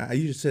I can. I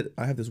usually sit.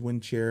 I have this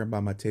wind chair by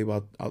my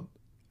table.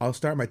 I'll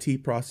start my tea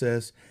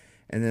process,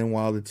 and then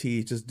while the tea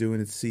is just doing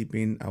its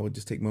seeping, I would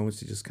just take moments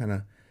to just kind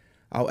of.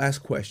 I'll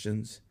ask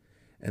questions,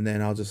 and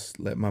then I'll just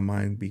let my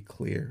mind be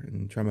clear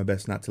and try my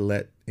best not to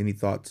let any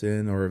thoughts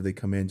in, or if they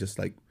come in, just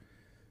like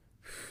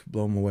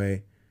blow them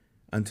away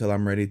until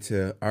I'm ready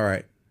to. All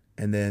right,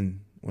 and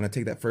then when I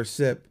take that first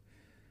sip,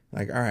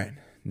 like, all right,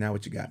 now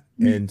what you got?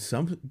 And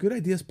some good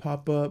ideas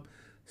pop up,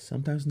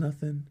 sometimes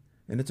nothing,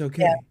 and it's Yeah.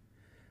 okay.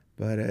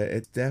 But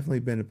it's definitely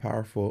been a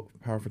powerful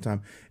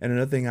time. And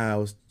another thing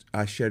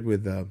I shared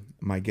with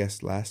my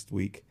guest last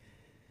week.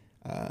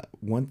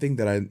 One thing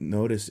that I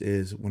notice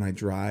is when I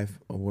drive,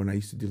 or when I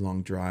used to do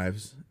long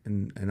drives,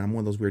 and I'm one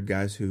of those weird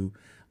guys who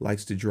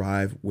likes to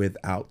drive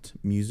without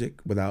music,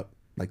 without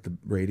like the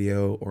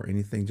radio or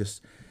anything,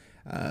 just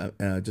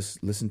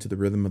listen to the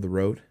rhythm of the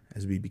road,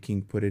 as B.B.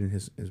 King put it in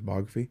his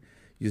biography.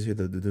 You just hear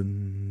the dun,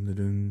 dun,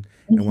 dun.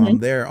 And while I'm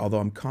Mhm. there, although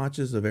I'm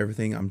conscious of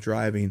everything I'm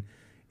driving,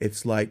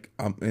 it's like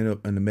I'm in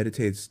a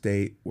meditated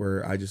state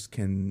where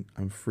I'm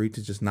free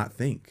to just not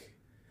think.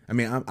 I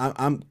mean,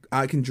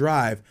 I can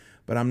drive,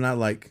 but I'm not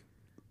like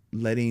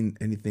letting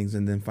anything.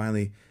 And then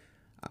finally,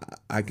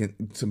 I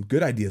can some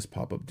good ideas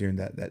pop up during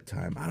that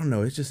time. I don't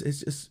know. It's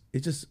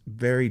just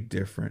very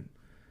different.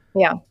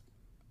 Yeah.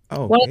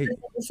 Oh, One of the hey.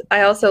 things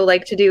I also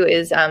like to do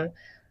is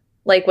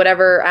like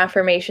whatever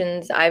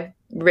affirmations I've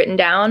written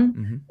down,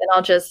 Hmm. then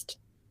I'll just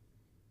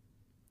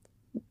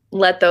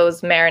let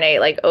those marinate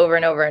like over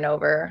and over and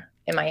over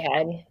in my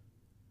head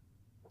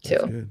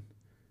That's too. good.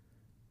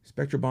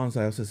 Spectral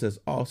Bonsai also says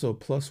also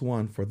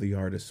 +1 for the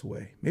artist's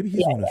way. Maybe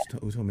he's the one Yeah.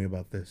 who told me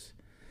about this.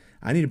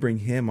 I need to bring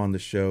him on the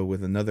show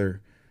with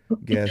another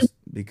guest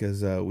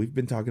because we've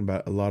been talking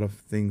about a lot of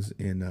things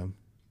in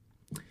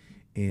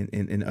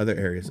other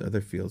areas, other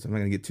fields. I'm not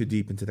going to get too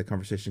deep into the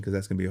conversation because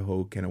that's going to be a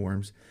whole can of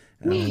worms,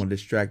 and I don't want to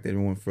distract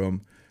everyone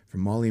from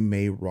Molly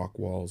May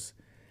Rockwell's,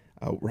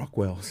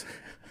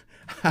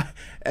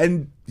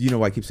 and you know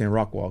why I keep saying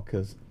Rockwall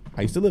because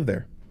I used to live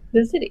there,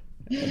 The city.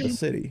 the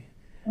city.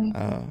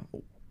 Uh,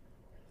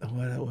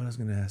 what I was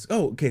going to ask?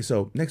 Oh, okay.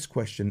 So next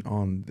question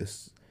on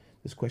this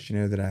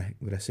questionnaire that I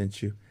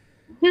sent you,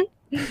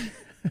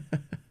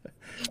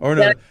 or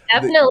Yeah, no, the,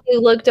 definitely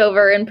looked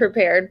over and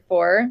prepared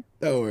for.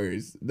 no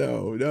worries.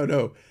 No, no,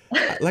 no.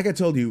 Like I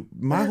told you,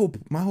 my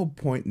whole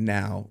point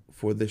now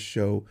for this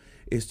show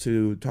is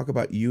to talk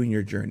about you and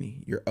your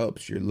journey, your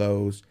ups, your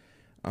lows,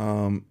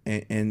 and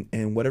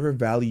whatever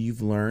value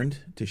you've learned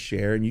to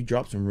share. And you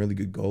dropped some really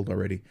good gold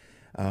already,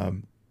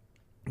 um,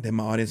 that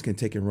my audience can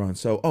take and run.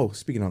 So, oh,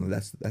 speaking on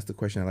that, that's the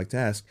question I like to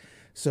ask.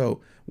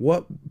 So,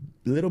 what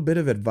little bit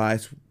of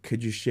advice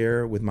could you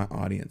share with my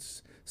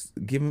audience?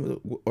 Give them,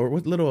 or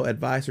what little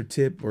advice or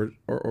tip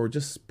or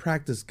just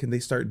practice can they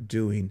start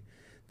doing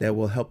that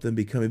will help them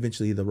become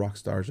eventually the rock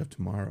stars of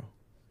tomorrow?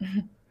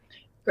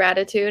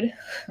 Gratitude.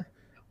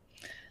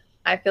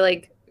 I feel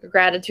like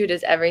gratitude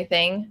is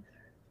everything.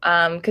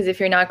 Because if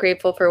you're not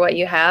grateful for what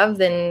you have,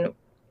 then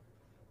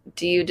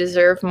do you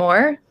deserve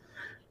more?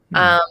 Hmm.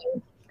 Um,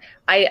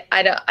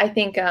 I don't. I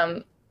think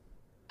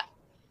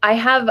I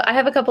have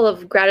a couple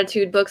of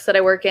gratitude books that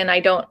I work in. I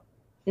don't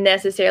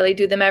necessarily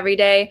do them every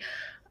day,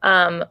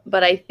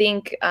 but I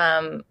think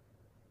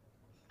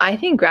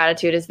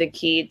gratitude is the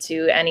key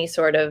to any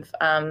sort of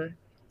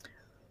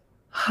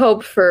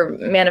hope for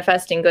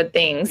manifesting good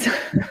things.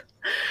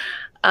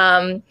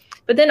 um,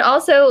 but then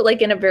also,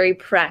 like in a very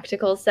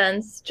practical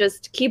sense,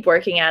 just keep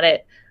working at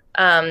it.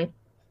 Um,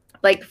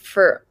 like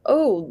for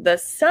the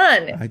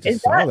sun I is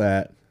just saw that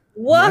that. I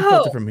mean, I whoa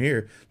felt it from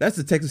here. That's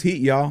the Texas heat,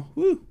 y'all.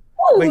 Woo.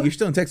 Wait, whoa you're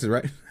still in Texas,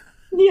 right?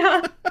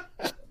 yeah.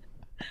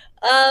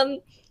 Um,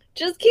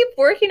 just keep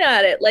working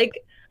at it.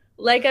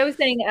 Like I was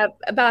saying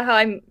about how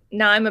I'm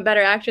a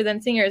better actor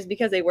than singers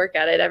because they work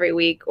at it every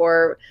week.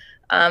 Or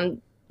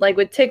like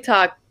with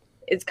TikTok,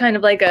 it's kind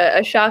of like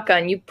a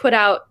shotgun. You put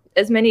out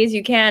as many as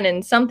you can,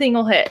 and something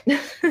will hit.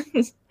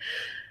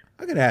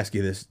 I gotta ask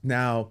you this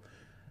now.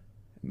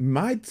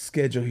 My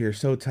schedule here is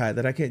so tight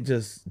that I can't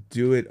just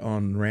do it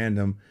on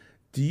random.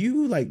 Do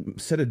you like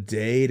set a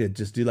day to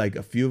just do like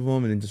a few of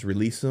them and then just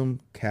release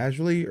them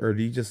casually, or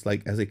do you just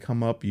like as they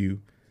come up,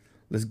 you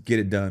let's get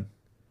it done?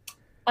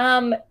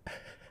 um,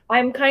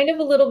 I'm kind of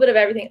a little bit of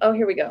everything. Oh,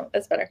 here we go.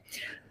 That's better.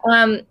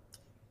 Um,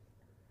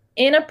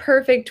 in a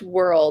perfect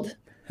world,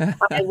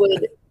 I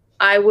would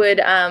I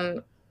would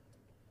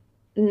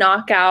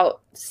knock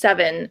out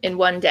 7 in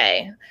one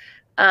day.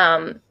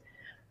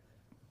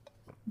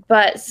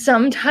 But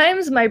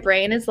sometimes my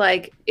brain is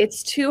like,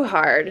 it's too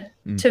hard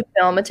to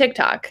film a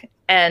TikTok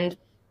and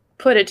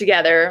put it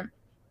together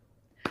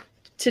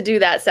to do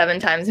that 7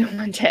 times in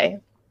one day.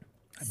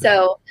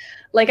 So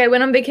like I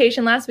went on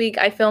vacation last week.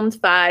 I filmed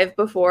 5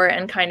 before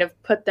and kind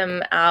of put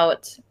them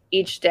out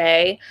each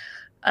day.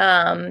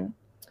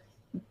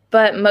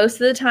 But most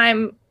of the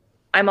time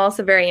I'm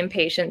also very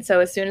impatient. So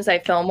as soon as I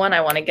film one,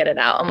 I want to get it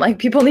out. I'm like,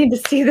 people need to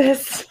see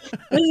this.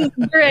 This is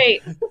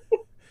great.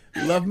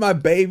 Love my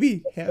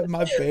baby. Have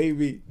my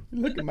baby.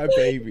 Look at my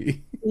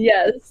baby.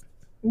 Yes,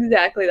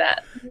 exactly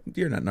that.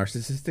 You're not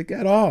narcissistic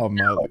at all,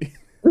 Molly.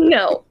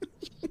 No.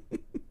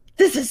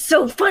 This is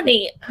so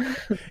funny.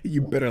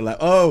 You better laugh.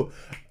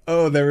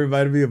 Oh, that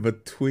reminded me of a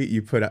tweet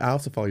you put out. I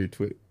also follow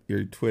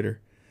your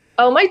Twitter.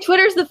 Oh, my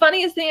Twitter's the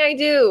funniest thing I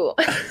do.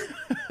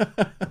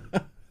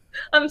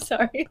 I'm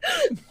sorry.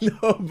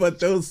 No, but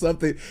there was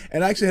something,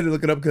 and I actually had to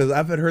look it up because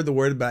I've heard the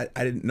word, but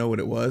I didn't know what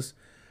it was.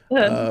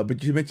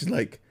 But you mentioned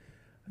like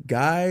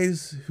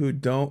guys who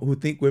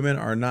think women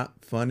are not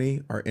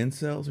funny are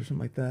incels or something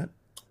like that.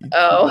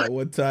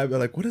 One time, they're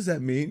like, what does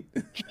that mean?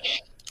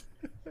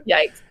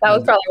 Yikes! That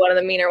was probably one of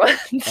the meaner ones.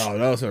 Oh,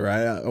 that was all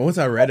right. Once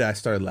I read it, I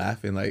started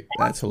laughing. Like,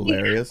 that's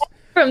hilarious.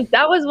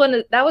 That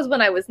was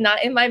when I was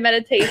not in my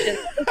meditation.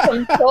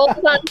 Some trolls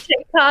on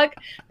TikTok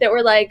that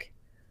were like,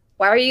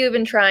 "Why are you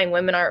even trying?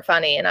 Women aren't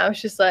funny." And I was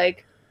just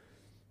like,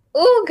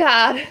 "Oh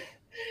God,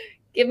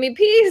 give me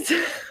peace."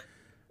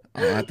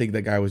 I think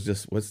that guy was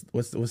just what's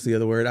the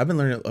other word? I've been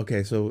learning.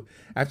 Okay, so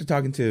after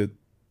talking to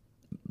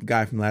the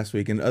guy from last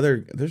week and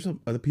there's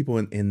some other people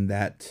in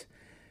that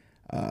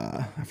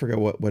I forgot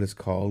what it's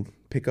called,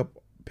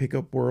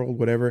 pickup world,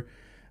 whatever.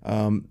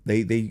 I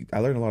learned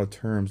a lot of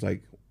terms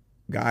like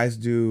guys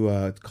do.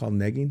 It's called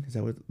negging. Is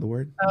that what the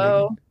word?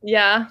 Oh, negging?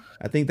 Yeah.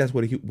 I think that's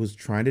what he was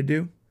trying to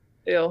do.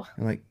 Ew.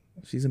 And like,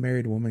 she's a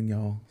married woman,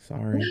 y'all.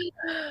 Sorry.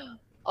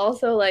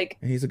 Also, like,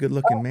 and he's a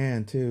good-looking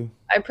man too.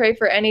 I pray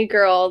for any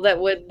girl that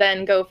would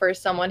then go for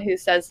someone who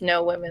says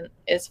no women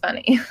is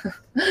funny.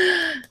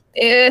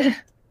 Like,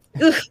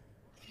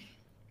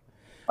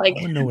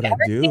 I don't know what I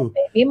do.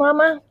 Baby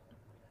mama.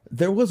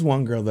 There was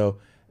one girl though,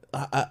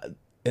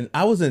 and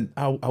I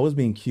was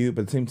being cute,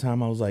 but at the same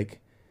time I was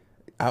like,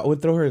 I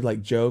would throw her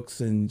like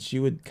jokes, and she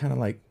would kind of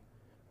like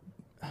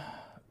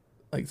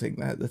saying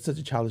that's such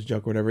a childish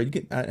joke or whatever.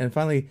 And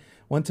finally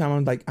one time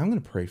I'm like, I'm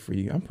gonna pray for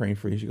you. I'm praying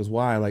for you. She goes,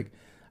 why? Like,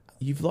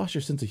 you've lost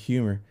your sense of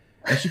humor.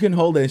 And she couldn't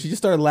hold it, and she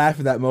just started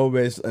laughing that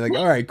moment. It's like,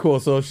 all right,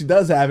 cool. So if she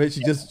does have it,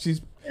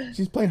 she's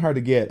playing hard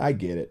to get. I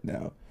get it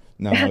now.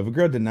 No, if a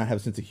girl did not have a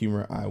sense of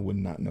humor, I would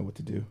not know what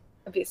to do.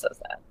 I'd be so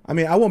sad. I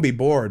mean, I won't be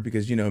bored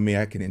because you know me,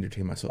 I can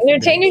entertain myself.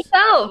 Entertain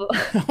yourself.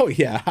 Oh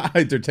yeah, I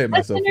entertain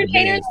myself. Best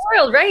entertainer in the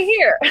world, right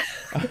here.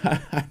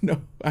 I know.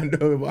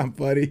 I'm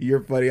funny.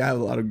 You're funny. I have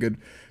a lot of good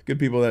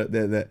people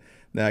that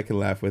I can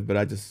laugh with. But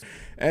I just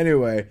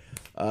anyway.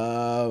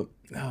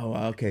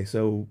 Okay.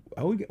 So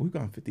we've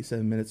gone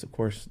 57 minutes. Of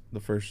course, the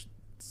first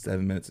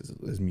 7 minutes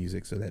is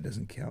music, so that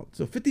doesn't count.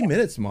 So 50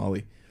 minutes,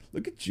 Molly.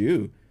 Look at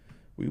you.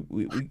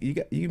 You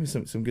give me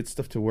some good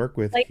stuff to work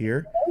with, like,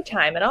 here. No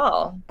time at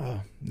all.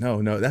 Oh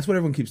no, that's what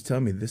everyone keeps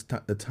telling me.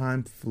 The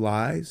time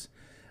flies,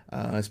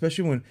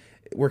 especially when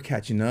we're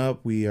catching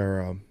up.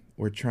 We're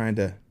trying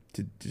to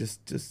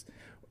just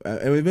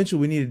and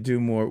eventually we need to do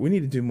more.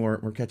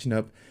 We're catching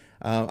up.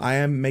 I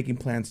am making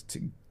plans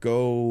to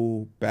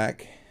go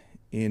back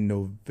in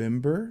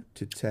November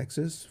to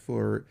Texas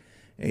for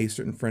a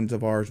certain friends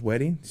of ours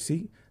wedding.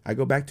 See, I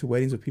go back to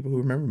weddings with people who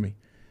remember me.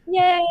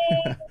 Yay!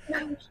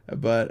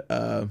 But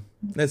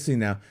let's see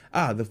now.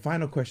 The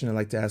final question I'd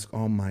like to ask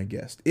all my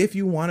guests. If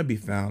you want to be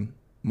found,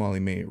 Molly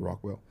May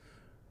Rockwell,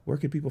 where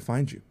can people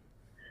find you?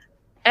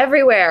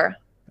 Everywhere.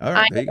 All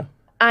right, there you go.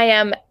 I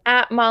am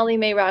at Molly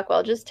May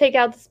Rockwell. Just take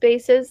out the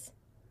spaces.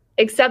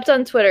 Except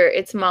on Twitter,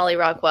 it's Molly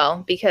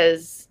Rockwell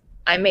because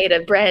I made a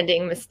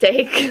branding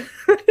mistake.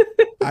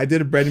 I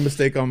did a branding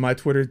mistake on my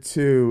Twitter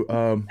too.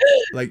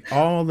 Like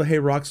all the Hey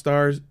Rock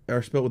Stars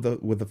are spelled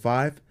with a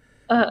 5.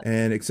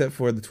 And except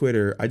for the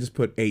Twitter, I just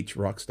put H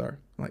Rockstar.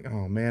 I'm like,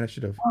 oh man, I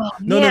should have. Oh,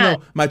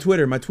 no. My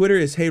Twitter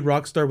is Hey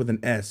Rockstar with an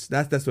S.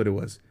 That's what it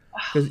was.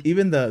 Because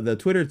even the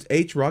Twitter, it's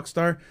H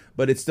Rockstar,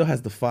 but it still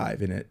has the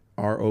 5 in it.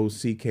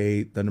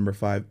 ROCK, the number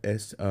 5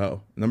 S,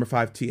 number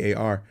 5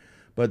 TAR.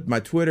 But my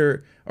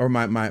Twitter, or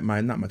my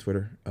not my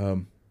Twitter,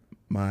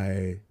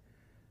 my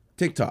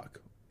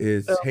TikTok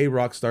is Hey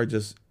Rockstar,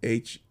 just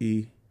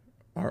HEROCKSTAR,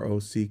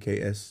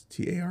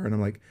 and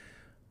I'm like,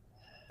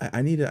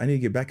 I need to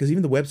get back because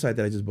even the website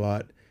that I just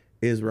bought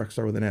is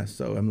Rockstar with an S.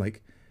 So I'm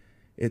like,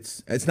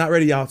 it's not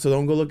ready, y'all. So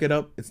don't go look it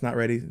up. It's not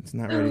ready.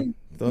 Don't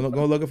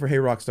go looking for Hey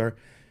Rockstar.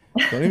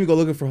 Don't even go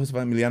looking for Joseph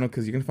Emiliano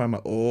because you're gonna find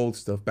my old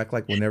stuff back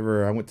like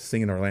whenever I went to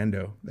sing in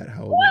Orlando. That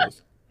how old it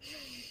was.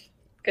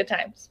 Good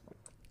times.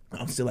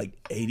 I'm still like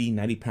 80,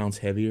 90 pounds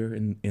heavier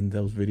in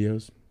those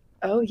videos.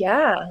 Oh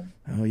yeah.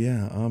 Oh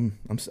yeah. I'm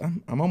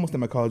almost at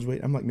my college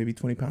weight. I'm like maybe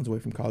 20 pounds away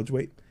from college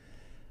weight.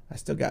 I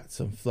still got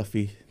some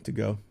fluffy to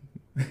go.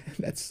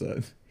 That's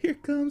sun. Here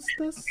comes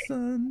the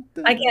sun.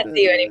 I Dun, can't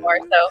see you dun, anymore,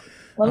 dun. so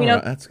let me All know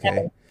right, if that's it okay.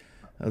 happens.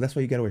 Oh, that's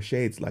why you gotta wear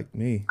shades like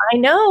me. I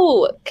know.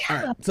 All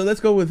right, so let's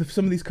go with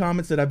some of these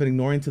comments that I've been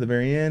ignoring to the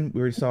very end.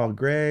 We already saw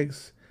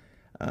Greg's,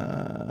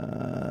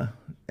 uh,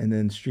 and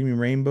then Streaming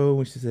Rainbow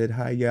when she said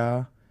hi,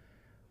 y'all.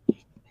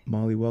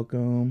 Molly,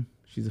 welcome.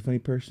 She's a funny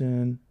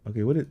person.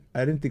 Okay,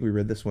 I didn't think we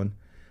read this one.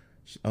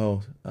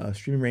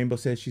 Streaming Rainbow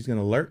says she's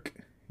gonna lurk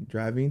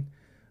driving,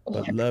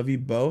 but love you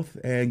both.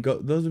 And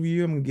those of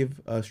you, I'm gonna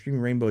give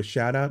Streaming Rainbow a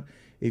shout out.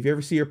 If you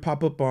ever see her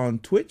pop up on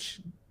Twitch,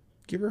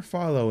 give her a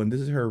follow. And this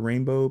is her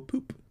rainbow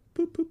poop,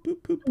 poop, poop,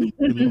 poop, poop, poop,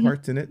 with little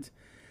hearts in it.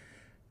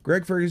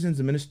 Greg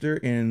Ferguson's a minister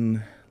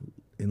in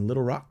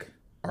Little Rock,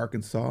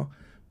 Arkansas,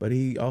 but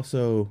he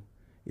also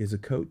is a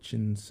coach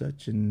and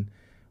such. And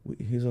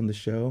he's on the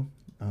show.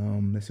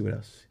 Let's see what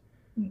else.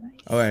 Nice.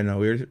 Oh, I know.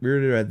 We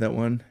already read that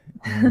one,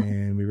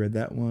 and we read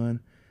that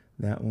one,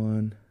 that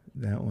one,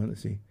 that one.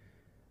 Let's see.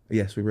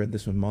 Yes, we read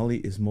this one. Molly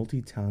is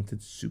multi-talented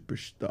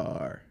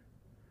superstar.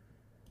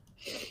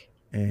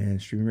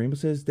 And Streaming Rainbow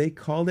says they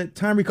called it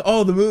Time Recall.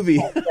 Oh, the movie,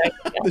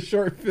 the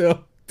short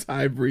film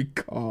Time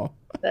Recall.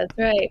 That's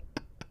right.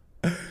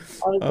 I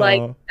was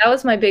like, that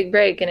was my big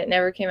break, and it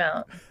never came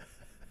out.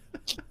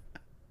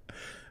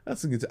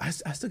 That's a good. I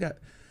still got.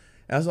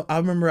 I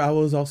remember I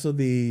was also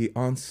the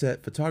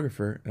on-set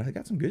photographer, and I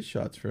got some good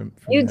shots from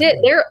You that did.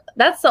 movie.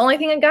 That's the only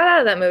thing I got out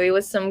of that movie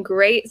was some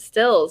great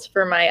stills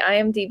for my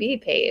IMDb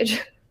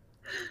page.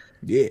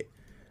 Yeah.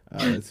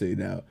 Let's see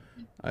now.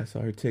 I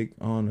saw her take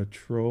on a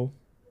troll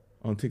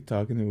on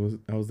TikTok,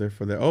 and I was there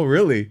for that. Oh,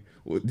 really?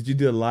 Did you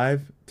do a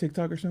live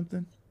TikTok or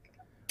something,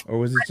 or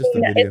was it just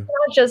a video? It's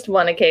not just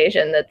one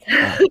occasion. That's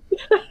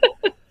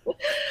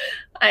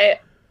I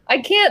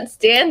can't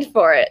stand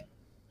for it.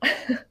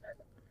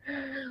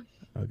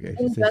 Okay,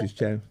 she says she's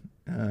chatting.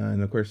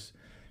 And of course,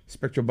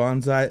 Spectral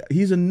Bonsai.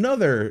 He's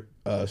another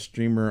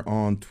streamer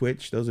on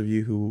Twitch. Those of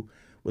you who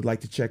would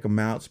like to check him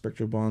out,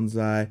 Spectral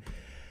Bonsai.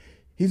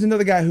 He's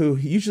another guy who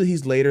usually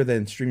he's later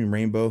than Streaming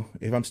Rainbow.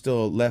 If I'm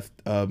still left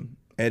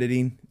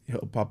editing,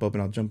 he'll pop up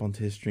and I'll jump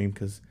onto his stream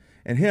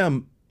and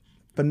him,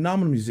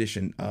 phenomenal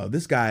musician.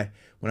 This guy,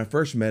 when I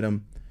first met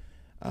him,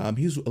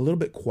 he was a little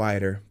bit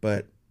quieter,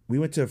 but we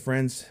went to a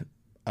friend's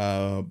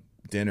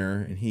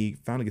dinner and he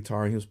found a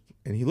guitar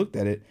and he looked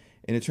at it.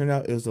 And it turned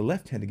out it was a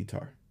left-handed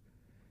guitar.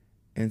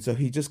 And so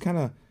he just kind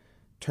of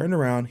turned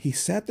around. He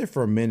sat there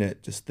for a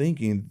minute just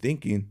thinking.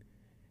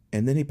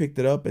 And then he picked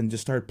it up and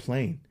just started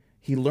playing.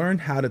 He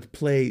learned how to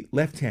play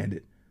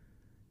left-handed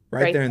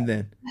right there and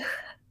then.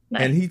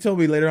 Nice. And he told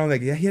me later on,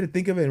 like, yeah, he had to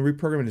think of it and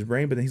reprogram in his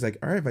brain. But then he's like,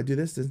 all right, if I do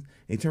this, and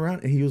he turned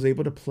around and he was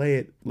able to play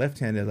it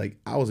left-handed. Like,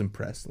 I was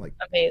impressed. Like,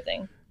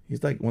 amazing.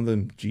 He's like one of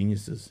them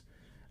geniuses.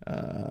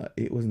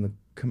 It was in the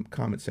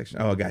comment section.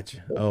 Oh, I got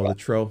you. Oh, the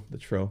troll.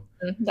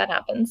 That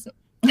happens.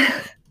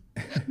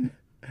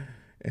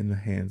 And the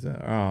hands.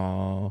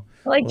 Oh.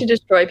 I like to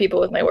destroy people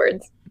with my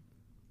words.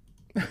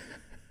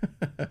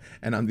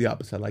 And I'm the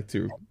opposite. I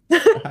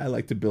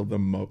like to build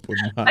them up with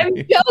mine. I'm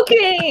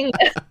joking.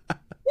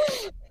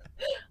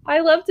 I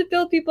love to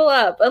build people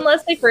up,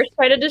 unless they first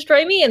try to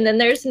destroy me, and then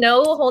there's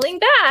no holding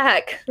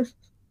back.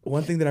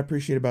 One thing that I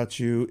appreciate about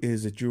you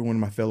is that you're one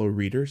of my fellow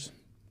readers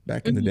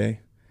back in the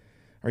day.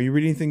 Are you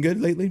reading anything good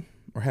lately?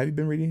 Or have you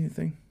been reading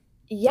anything?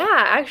 Yeah,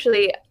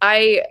 actually,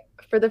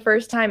 for the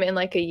first time in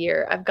like a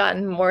year, I've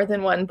gotten more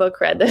than one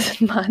book read this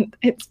month.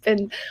 It's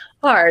been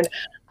hard.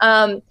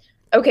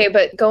 Okay,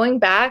 but going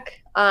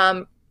back,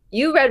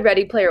 you read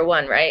Ready Player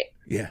One, right?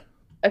 Yeah.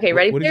 Okay,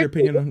 What is your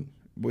opinion on?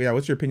 Yeah,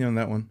 what's your opinion on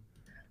that one?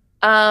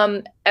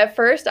 At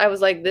first I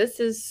was like, this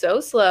is so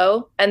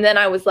slow, and then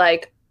I was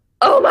like,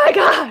 oh my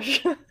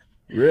gosh.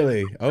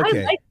 Really?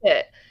 Okay. I liked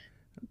it.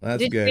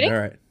 That's good. All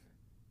right.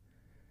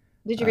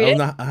 Did you read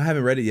it? I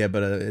haven't read it yet,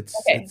 but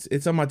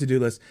it's on my to-do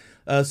list.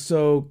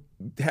 So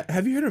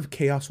have you heard of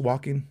Chaos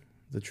Walking,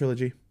 the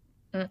trilogy?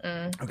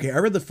 Mm-mm. Okay, I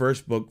read the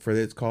first book for it.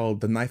 It's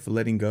called The Knife of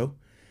Letting Go,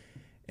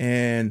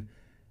 and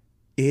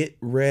it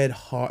read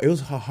hard. It was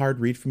a hard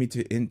read for me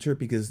to enter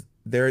because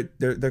they're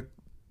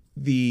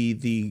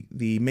the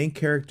main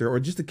character, or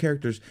just the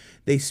characters,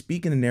 they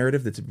speak in a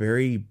narrative that's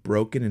very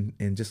broken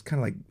and just kind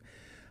of like,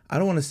 I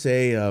don't want to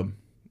say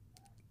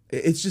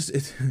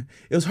it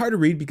was hard to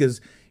read because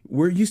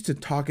we're used to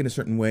talking a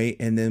certain way,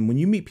 and then when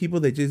you meet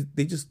people, they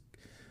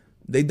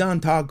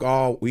don't talk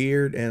all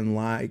weird and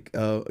like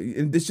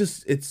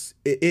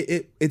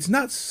it's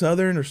not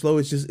southern or slow.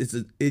 It's just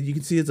you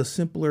can see it's a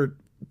simpler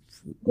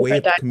way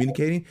of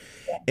communicating,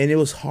 and it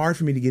was hard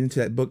for me to get into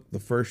that book the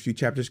first few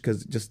chapters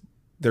because just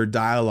their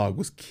dialogue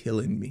was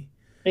killing me.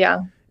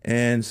 Yeah.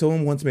 And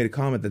someone once made a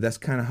comment that that's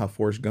kind of how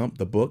Forrest Gump,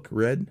 the book,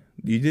 read.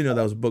 You didn't know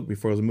that was a book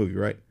before it was a movie,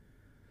 right?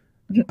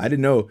 I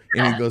didn't know.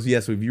 And he goes,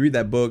 yes, so if you read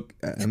that book,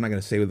 I'm not going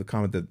to say with the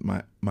comment that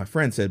my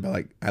friend said, but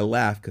like I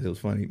laughed because it was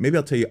funny. Maybe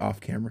I'll tell you off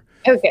camera.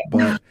 Okay.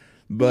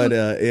 But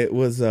it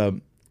was,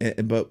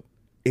 but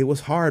it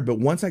was hard, but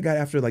once I got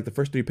after like the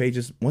first 3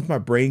 pages, once my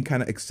brain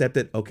kind of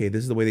accepted, okay,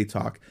 this is the way they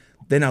talk,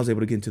 then I was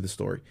able to get into the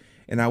story.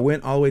 And I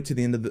went all the way to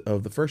the end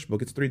of the first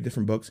book. It's 3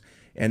 different books,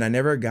 and I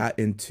never got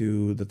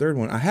into the third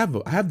one. I have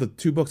the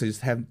 2 books. I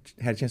just haven't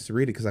had a chance to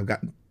read it because I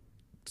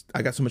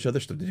got so much other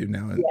stuff to do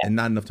now, and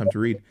not enough time to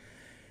read.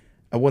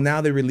 Well,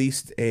 now they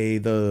released I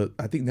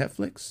think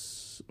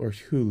Netflix or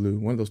Hulu,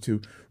 one of those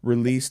two,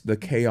 released the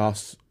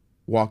Chaos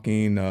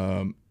Walking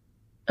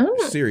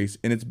series,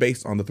 and it's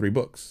based on the 3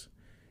 books.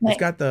 Nice. It's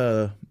got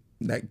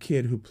that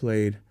kid who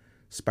played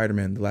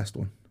Spider-Man, the last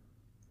one.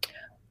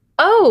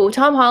 Oh,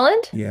 Tom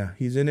Holland? Yeah,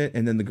 he's in it,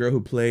 and then the girl who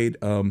played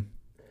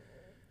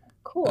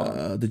Cool.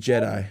 the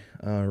Jedi,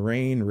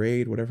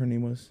 Raid, whatever her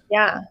name was.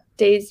 Yeah.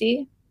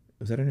 Daisy.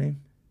 Was that her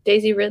name?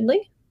 Daisy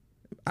Ridley?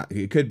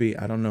 It could be.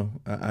 I don't know.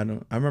 I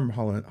don't. I remember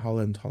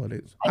Holland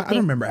Holidays. I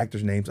don't remember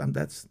actors' names.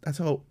 That's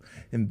how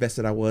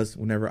invested I was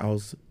whenever I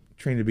was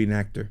trained to be an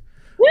actor.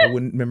 I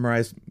wouldn't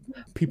memorize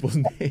people's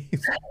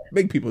names,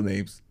 big people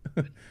names.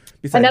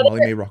 Besides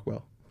Molly May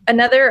Rockwell.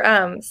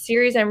 Another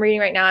series I'm reading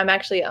right now. I'm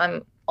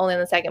only in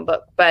the second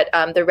book, but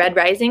the Red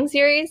Rising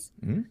series.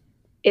 Mm-hmm.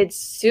 It's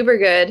super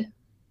good.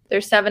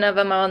 There's 7 of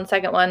them on the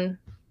second one,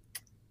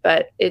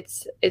 but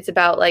it's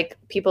about like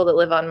people that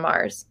live on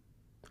Mars.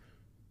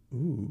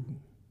 Ooh.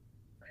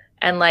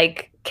 And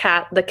like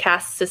the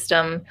caste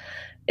system,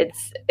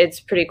 it's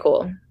pretty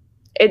cool.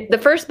 The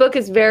first book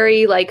is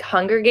very like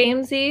Hunger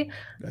Gamesy,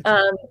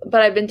 Gotcha.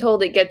 but I've been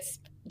told it gets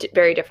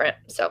very different.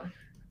 So,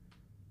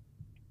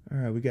 all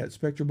right, we got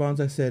Spectral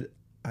Bonds. I said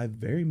I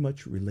very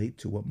much relate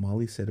to what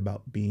Molly said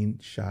about being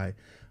shy,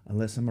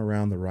 unless I'm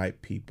around the right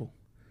people.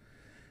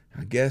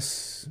 I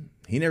guess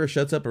he never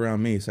shuts up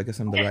around me, so I guess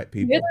I'm the right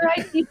people. You're the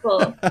right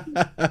people.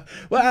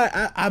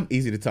 Well, I'm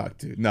easy to talk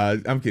to.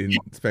 No, I'm kidding,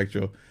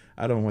 Spectral.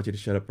 I don't want you to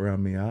shut up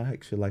around me. I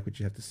actually like what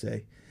you have to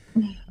say.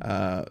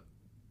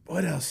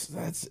 What else?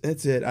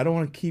 That's it. I don't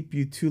want to keep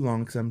you too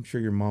long because I'm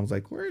sure your mom's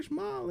like, "Where's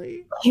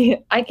Molly?"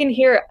 I can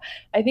hear.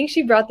 I think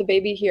she brought the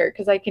baby here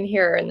because I can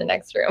hear her in the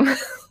next room.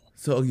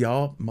 So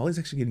y'all, Molly's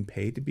actually getting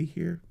paid to be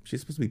here. She's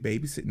supposed to be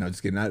babysitting. No,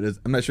 just kidding.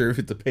 I'm not sure if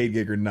it's a paid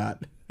gig or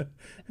not. I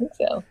think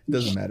so. It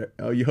doesn't matter.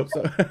 Oh, you hope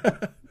so?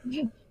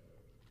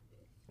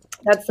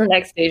 That's the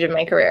next stage of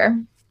my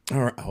career. All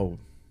right. Oh,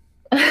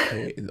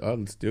 hey,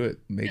 let's do it.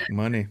 Make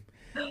money.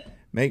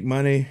 Make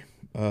money.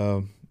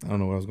 I don't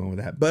know where I was going with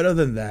that. But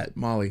other than that,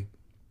 Molly,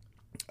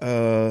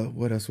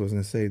 what else was I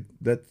going to say?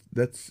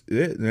 That's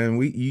it.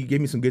 And you gave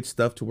me some good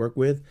stuff to work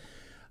with.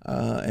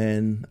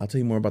 And I'll tell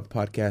you more about the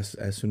podcast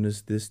as soon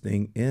as this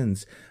thing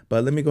ends.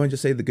 But let me go and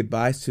just say the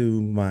goodbyes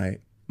to my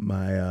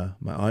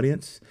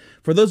audience.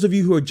 For those of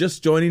you who are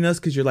just joining us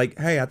because you're like,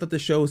 hey, I thought the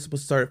show was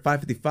supposed to start at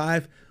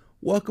 5:55.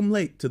 Welcome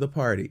late to the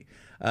party.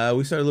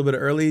 We started a little bit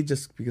early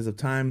just because of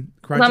time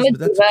crunches, but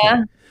that's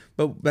okay.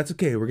 But that's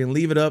okay. We're gonna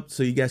leave it up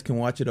so you guys can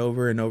watch it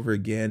over and over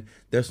again.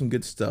 There's some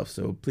good stuff,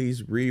 so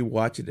please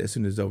re-watch it as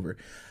soon as it's over.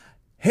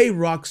 Hey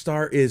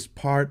Rockstar is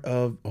part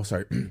of. Oh,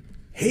 sorry.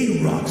 Hey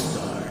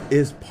Rockstar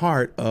is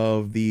part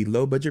of the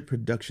Low Budget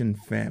Production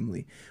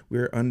family.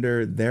 We're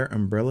under their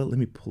umbrella. Let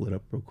me pull it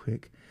up real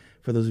quick.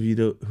 For those of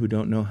you who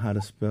don't know how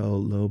to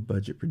spell Low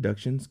Budget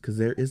Productions, because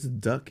there is a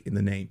duck in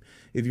the name.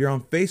 If you're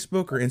on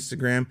Facebook or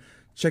Instagram,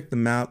 check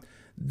them out.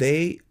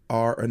 They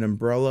are an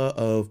umbrella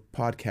of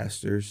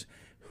podcasters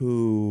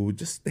who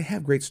they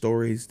have great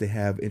stories. They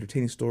have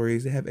entertaining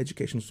stories. They have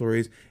educational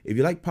stories. If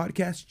you like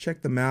podcasts,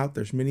 check them out.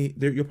 There's many.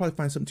 You'll probably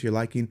find something to your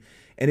liking.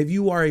 And if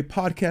you are a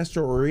podcaster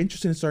or are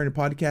interested in starting a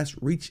podcast,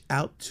 reach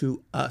out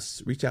to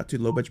us. Reach out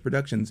to Low Budget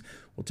Productions.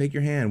 We'll take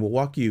your hand. We'll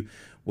walk you.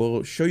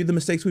 We'll show you the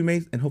mistakes we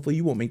made, and hopefully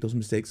you won't make those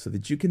mistakes so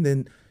that you can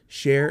then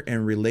share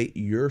and relate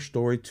your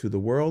story to the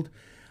world.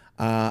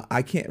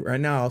 I can't right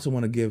now. I also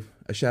want to give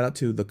a shout out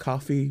to the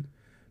coffee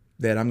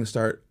that I'm going to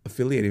start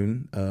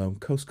affiliating,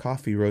 Coast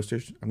Coffee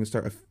Roasters.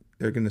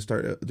 They're going to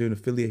start doing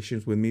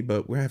affiliations with me,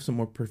 but we'll have some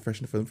more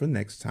professional for them for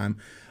next time.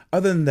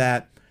 Other than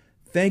that,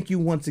 thank you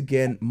once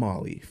again,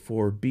 Molly,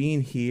 for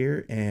being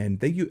here. And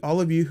thank you,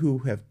 all of you who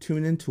have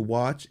tuned in to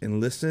watch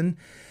and listen.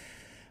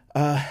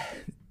 I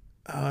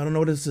don't know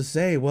what else to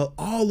say. Well,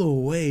 all the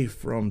way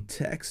from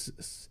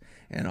Texas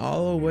and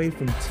all the way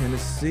from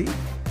Tennessee,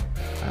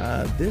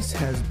 this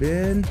has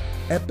been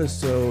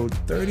episode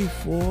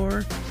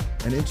 34.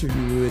 An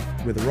interview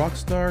with a rock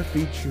star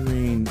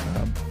featuring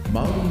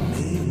Molly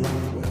May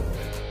Rockwell.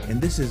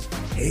 And this is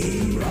Hey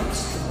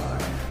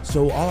Rockstar.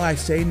 So all I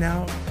say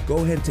now, go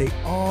ahead and take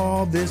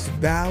all this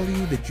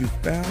value that you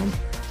found,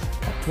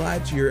 apply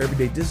it to your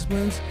everyday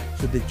disciplines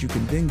so that you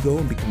can then go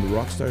and become the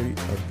rock star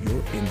of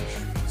your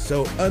industry.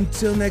 So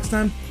until next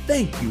time,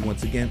 thank you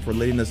once again for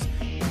letting us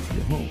into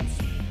your homes.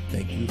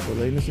 Thank you for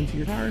letting us into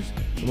your cars.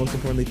 But most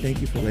importantly,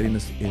 thank you for letting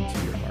us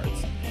into your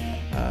hearts.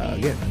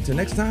 Again, until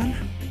next time,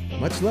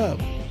 much love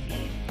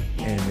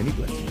and many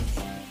blessings.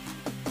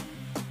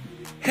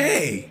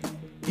 Hey,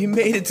 you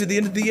made it to the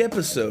end of the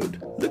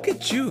episode. Look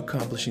at you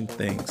accomplishing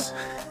things.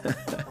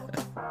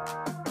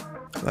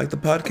 Like the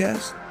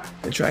podcast?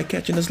 Then try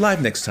catching us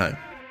live next time.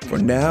 For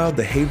now,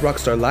 the Hey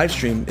Rockstar live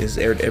stream is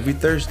aired every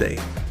Thursday.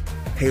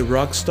 Hey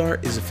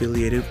Rockstar is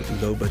affiliated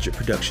with Low Budget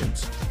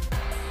Productions.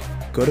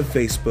 Go to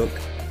Facebook,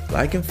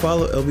 like and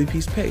follow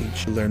LBP's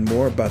page to learn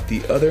more about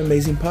the other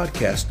amazing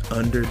podcasts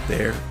under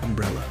their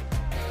umbrella.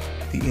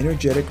 The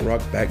energetic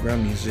rock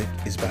background music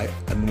is by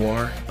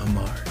Anwar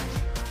Amar,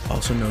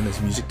 also known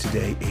as Music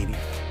Today 80.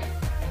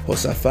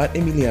 Josafat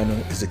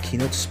Emiliano is a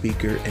keynote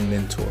speaker and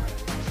mentor.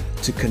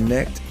 To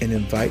connect and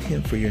invite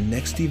him for your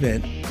next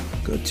event,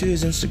 go to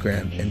his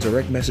Instagram and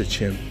direct message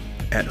him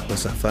at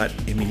Josafat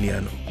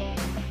Emiliano.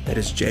 That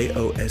is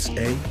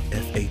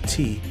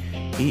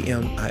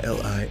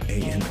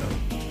JOSAFATEMILIANO.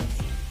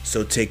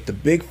 So take the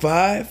big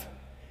five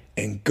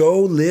and go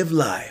live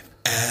life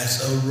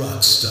as a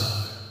rock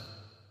star.